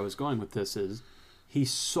 That's where I was going with this is he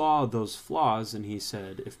saw those flaws and he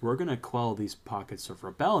said, if we're going to quell these pockets of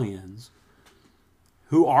rebellions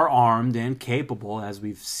who are armed and capable, as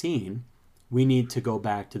we've seen, we need to go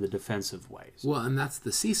back to the defensive ways. Well, and that's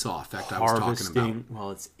the seesaw effect I was talking about.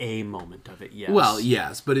 Well, it's a moment of it, yes. Well,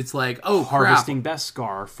 yes, but it's like, oh, harvesting crap.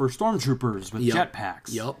 Beskar for stormtroopers with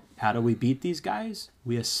jetpacks. Yep. How do we beat these guys?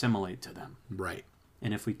 We assimilate to them. Right.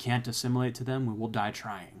 And if we can't assimilate to them, we will die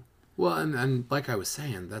trying. Well, and like I was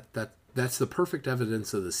saying, that's the perfect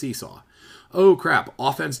evidence of the seesaw. Oh crap!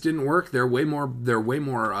 Offense didn't work. They're way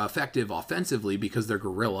more effective offensively because they're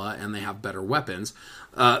guerrilla and they have better weapons.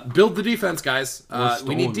 Build the defense, guys.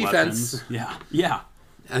 We need defense. Weapons. Yeah.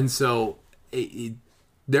 And so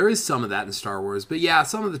there is some of that in Star Wars, but yeah,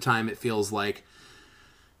 some of the time it feels like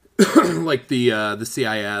like the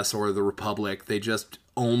CIS or the Republic. They just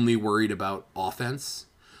only worried about offense,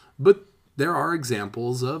 but there are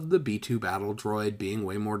examples of the B-2 battle droid being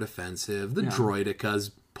way more defensive. The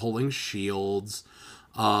droidicas pulling shields.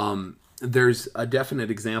 There's a definite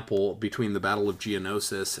example between the Battle of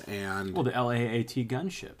Geonosis and... Well, the LAAT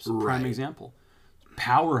gunships. Right. Prime example.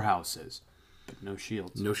 Powerhouses, but no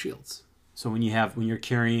shields. No shields. So when you're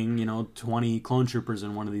carrying, 20 clone troopers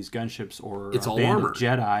in one of these gunships or it's a all band armor. of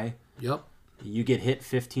Jedi... Yep. You get hit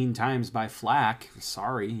 15 times by flak.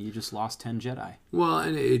 Sorry, you just lost 10 Jedi. Well,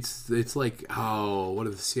 and it's like, what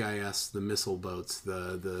are the CIS, the missile boats,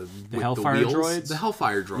 the Hellfire droids? The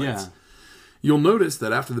Hellfire droids. Yeah. You'll notice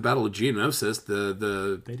that after the Battle of Geonosis,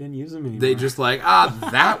 they didn't use them anymore. They just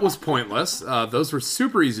that was pointless. Those were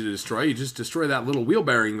super easy to destroy. You just destroy that little wheel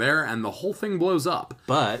bearing there, and the whole thing blows up.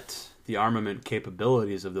 But the armament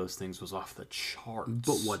capabilities of those things was off the charts.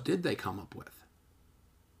 But what did they come up with?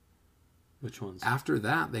 Which ones? After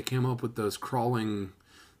that, they came up with those crawling,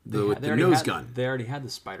 with the nose gun. They already had the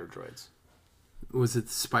spider droids. Was it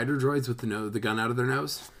the spider droids with the gun out of their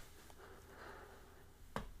nose?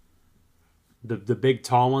 The big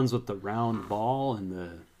tall ones with the round ball and the...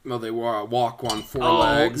 No, they walk on four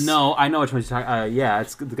legs. No, I know which ones you're talking.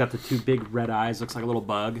 It's got the two big red eyes. Looks like a little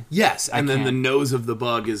bug. Yes, and then the nose of the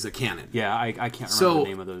bug is a cannon. Yeah, I can't remember the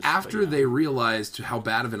name of those. So after they realized how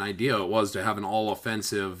bad of an idea it was to have an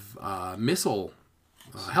all-offensive missile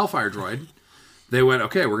Hellfire droid, they went,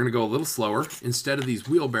 okay, we're going to go a little slower. Instead of these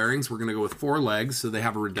wheel bearings, we're going to go with 4 legs so they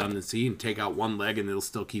have a redundancy and take out 1 leg and it'll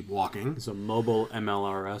still keep walking. It's a mobile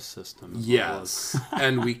MLRS system. Yes,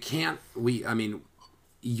 and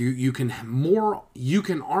You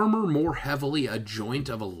can armor more heavily a joint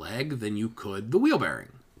of a leg than you could the wheel bearing.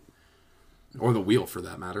 Or the wheel, for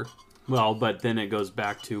that matter. Well, but then it goes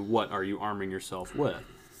back to what are you arming yourself with?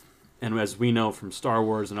 And as we know from Star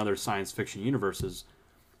Wars and other science fiction universes,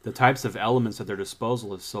 the types of elements at their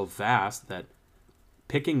disposal is so vast that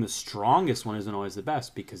picking the strongest one isn't always the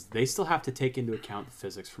best because they still have to take into account the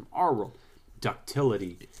physics from our world.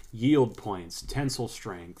 Ductility, yield points, tensile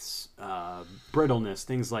strengths, brittleness,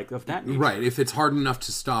 things like of that nature. Right. If it's hard enough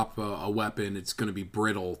to stop a weapon, it's going to be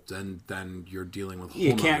brittle, and then you're dealing with a whole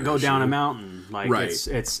You can't go issue. down a mountain. Right.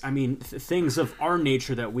 Things of our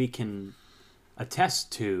nature that we can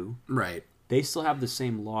attest to. Right. They still have the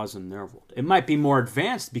same laws in their world. It might be more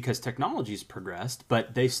advanced because technology's progressed,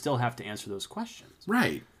 but they still have to answer those questions.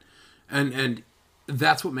 Right. And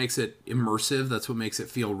that's what makes it immersive. That's what makes it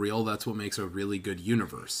feel real. That's what makes a really good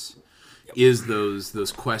universe. Yep. Is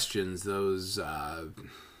those questions, those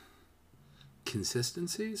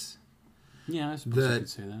consistencies. Yeah, I suppose I could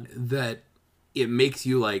say that. That it makes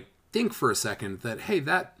you think for a second that hey,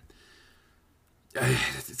 that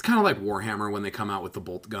it's kind of like Warhammer when they come out with the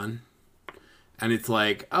bolt gun, and it's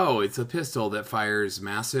like, oh, it's a pistol that fires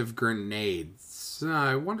massive grenades.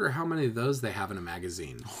 I wonder how many of those they have in a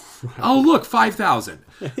magazine. Right. Oh, look, 5,000.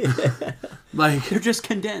 They're just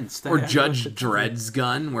condensed. Or Judge Dredd's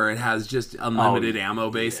gun, where it has just unlimited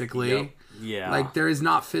ammo, basically. Yeah. There is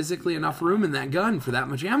not physically enough room in that gun for that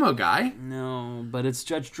much ammo, guy. No, but it's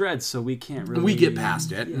Judge Dredd, so we can't really... We get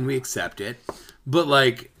past it, and we accept it.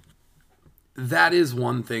 But, that is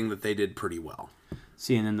one thing that they did pretty well.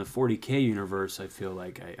 See, and in the 40K universe, I feel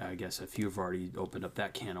like, I guess if you've already opened up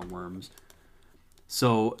that can of worms...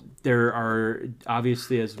 So there are,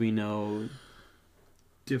 obviously, as we know,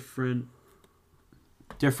 different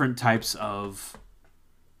types of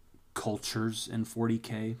cultures in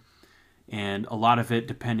 40K. And a lot of it,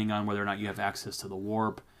 depending on whether or not you have access to the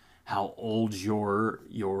warp, how old your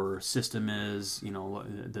system is, the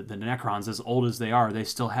Necrons, as old as they are, they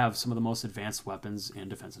still have some of the most advanced weapons and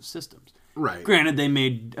defensive systems. Right. Granted, they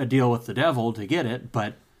made a deal with the devil to get it,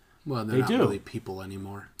 but they're not really people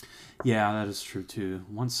anymore. Yeah, that is true too.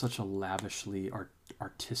 Once such a lavishly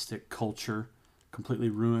artistic culture, completely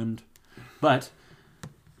ruined. But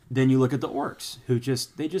then you look at the orcs, who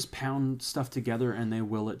they just pound stuff together and they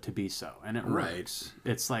will it to be so, and it works.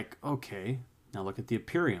 It's like, okay, now look at the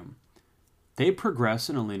Imperium. They progress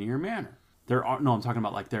in a linear manner. I'm talking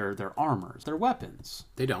about like their armors, their weapons.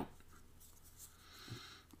 They don't.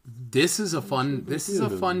 This is a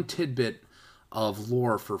fun tidbit of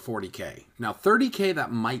lore for 40K. Now 30K,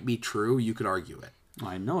 that might be true. You could argue it.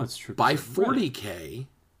 I know it's true. By 40K,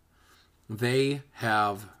 they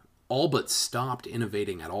have all but stopped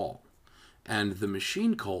innovating at all. And the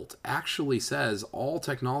machine cult actually says all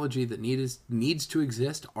technology that needs to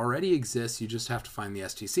exist already exists. You just have to find the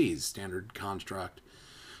STCs, standard construct,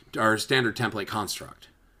 or standard template construct.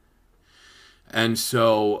 And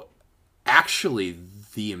so actually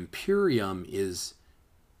the Imperium is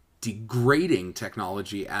degrading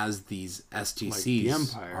technology as these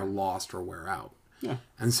STCs are lost or wear out. Yeah.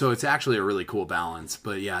 And so it's actually a really cool balance.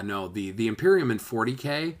 But yeah, no, the Imperium in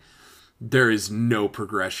 40K, there is no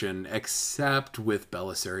progression except with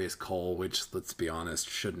Belisarius Cole, which, let's be honest,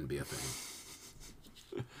 shouldn't be a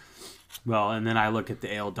thing. Well, and then I look at the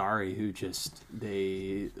Eldari, who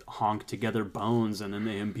they honk together bones and then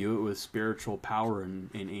they imbue it with spiritual power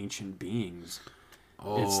and ancient beings.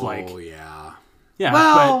 Oh, it's like, yeah. Yeah,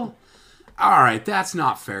 well, all right, that's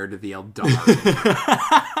not fair to the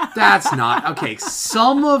Eldari. That's not... Okay,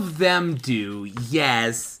 some of them do,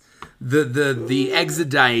 yes. The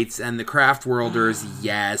Exodites and the Craft Worlders,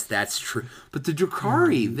 yes, that's true. But the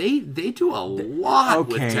Drukhari, they do a lot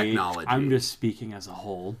with technology. I'm just speaking as a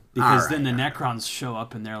whole. Because then the Necrons show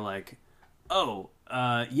up and they're like, oh,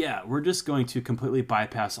 yeah, we're just going to completely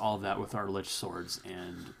bypass all of that with our Lich Swords.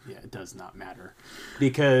 And yeah, it does not matter.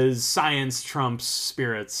 Because science trumps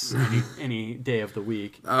spirits any day of the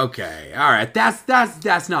week. Okay, all right. That's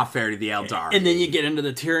not fair to the Eldari. And then you get into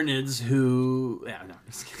the Tyranids who... Yeah, no, I'm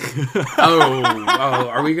just kidding. oh,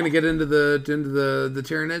 are we going to get into the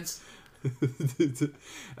Tyranids?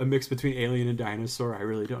 A mix between alien and dinosaur. I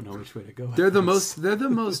really don't know which way to go. They're the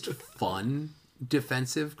most fun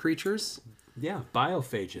defensive creatures. Yeah,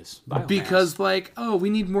 biophages. Because, like, we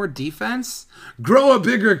need more defense? Grow a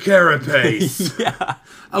bigger carapace! Yeah.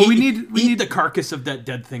 We need the carcass of that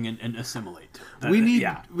dead thing and assimilate. We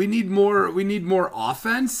need more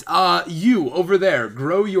offense. You, over there,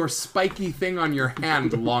 grow your spiky thing on your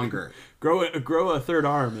hand longer. Grow a third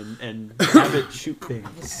arm and have it shoot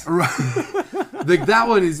things. Right. Like, that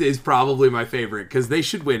one is probably my favorite, because they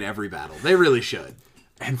should win every battle. They really should.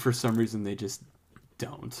 And for some reason, they just...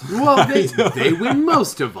 don't. Well, they win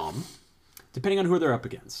most of them. Depending on who they're up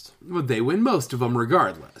against. Well, they win most of them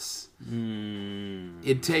regardless.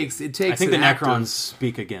 It takes. I think the Necrons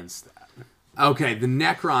speak against that. Okay, the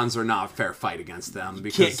Necrons are not a fair fight against them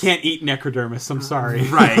because can't eat necrodermis. I'm sorry.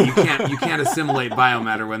 Right, you can't assimilate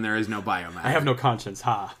biomatter when there is no biomatter. I have no conscience.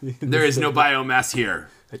 Ha. There is no biomass here.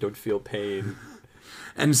 I don't feel pain.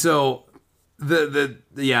 And so the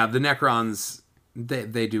Necrons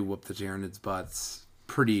they do whoop the Tyranids' butts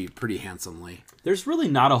pretty handsomely. There's really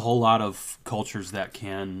not a whole lot of cultures that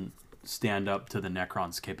can stand up to the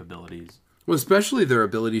Necrons' capabilities. Well, especially their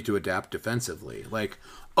ability to adapt defensively. Like,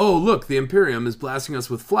 oh, look, the Imperium is blasting us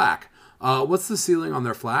with flak. What's the ceiling on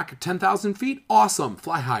their flak? 10,000 feet? Awesome.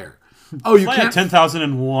 Fly higher. Oh, you can't...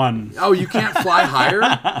 10,001. Oh, you can't fly higher?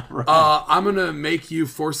 Right. I'm going to make you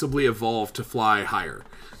forcibly evolve to fly higher.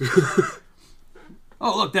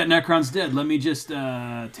 Oh, look, that Necron's dead. Let me just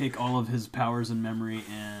take all of his powers and memory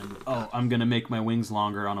and... Oh, I'm going to make my wings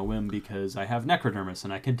longer on a whim because I have necrodermis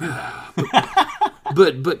and I can do that.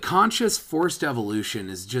 But conscious forced evolution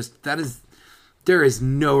is just... There is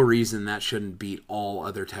no reason that shouldn't beat all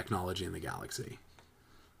other technology in the galaxy.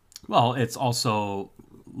 Well, it's also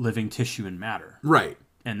living tissue and matter. Right.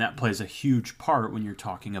 And that plays a huge part when you're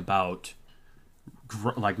talking about...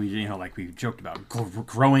 like we joked about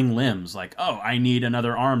growing limbs. Like, oh, I need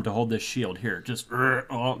another arm to hold this shield. Here, just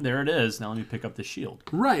oh, there it is. Now let me pick up the shield.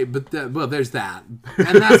 Right, but there's that,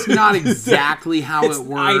 and that's not exactly how it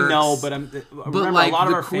works. I know, but remember, like, a lot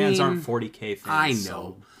of our fans aren't 40K fans. I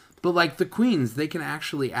know, but like the queens, they can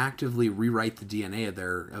actually actively rewrite the DNA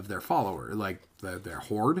of their follower, like their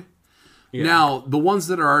horde. Yeah. Now, the ones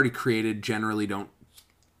that are already created generally don't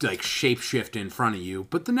like shapeshift in front of you,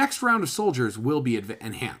 but the next round of soldiers will be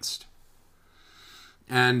enhanced.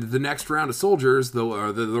 And the next round of soldiers, the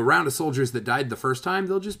round of soldiers that died the first time,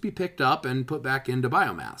 they'll just be picked up and put back into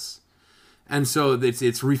biomass. And so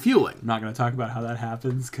it's refueling. I'm not going to talk about how that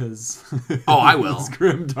happens because Oh, I will. It's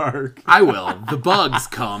grimdark. I will. The bugs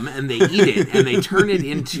come and they eat it and they turn it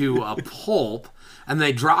into a pulp and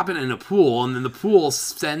they drop it in a pool and then the pool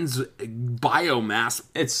sends biomass.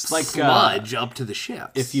 It's like sludge up to the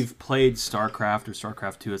ships. If you've played StarCraft or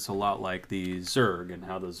StarCraft 2, it's a lot like the Zerg and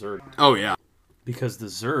how the Zerg. Oh yeah, because the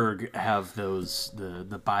Zerg have those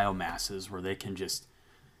the biomasses where they can just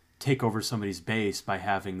take over somebody's base by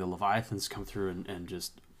having the Leviathans come through and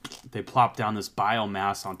just they plop down this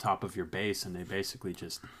biomass on top of your base and they basically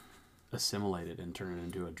just assimilate it and turn it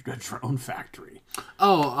into a drone factory.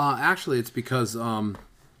 Oh, actually, it's because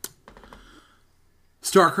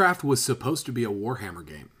StarCraft was supposed to be a Warhammer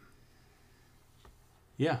game.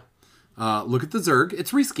 Yeah. Look at the Zerg.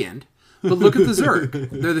 It's reskinned. But look at the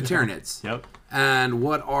Zerg. They're the Tyranids. Yep. And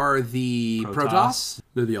what are the Protoss?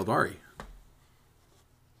 They're the Eldari.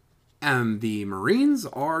 And the Marines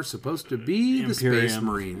are supposed to be the Space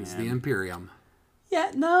Marines, the Imperium.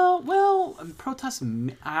 Yeah, no, well, Protoss...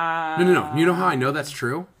 No. You know how I know that's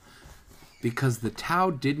true? Because the Tau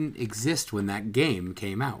didn't exist when that game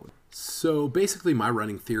came out. So basically my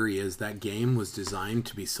running theory is that game was designed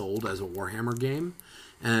to be sold as a Warhammer game.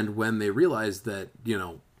 And when they realized that,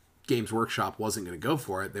 Games Workshop wasn't going to go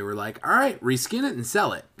for it, they were like, all right, reskin it and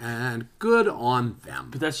sell it. And good on them.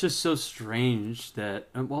 But that's just so strange that...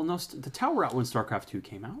 the Tau were out when StarCraft 2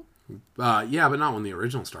 came out. Yeah, but not when the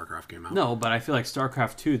original StarCraft came out. No, but I feel like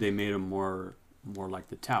StarCraft 2, they made them more like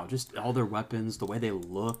the Tau. Just all their weapons, the way they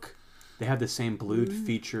look. They have the same blued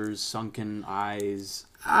features, sunken eyes.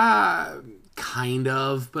 Kind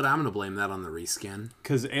of, but I'm going to blame that on the reskin.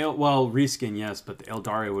 Because, reskin, yes, but the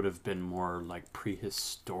Eldari would have been more like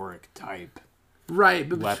prehistoric type. Right,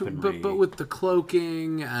 but weaponry. But with the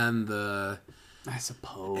cloaking and the... I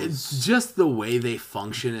suppose. It's just the way they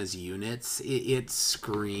function as units. It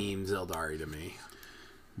screams Eldari to me.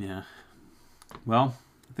 Yeah. Well,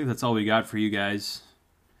 I think that's all we got for you guys.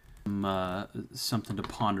 Something to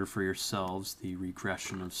ponder for yourselves, the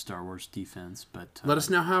regression of Star Wars Defense. But let us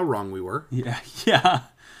know how wrong we were. Yeah.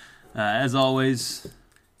 As always,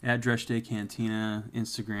 at Dresh Day Cantina,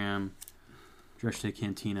 Instagram, Dresh Day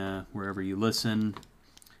Cantina, wherever you listen.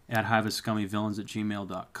 At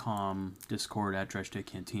hiveofscummyvillains@gmail.com, Discord at Dresh Day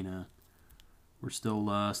Cantina. We're still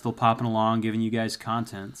popping along, giving you guys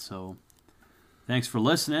content. So thanks for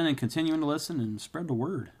listening and continuing to listen and spread the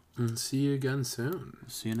word. And see you again soon.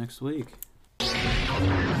 See you next week.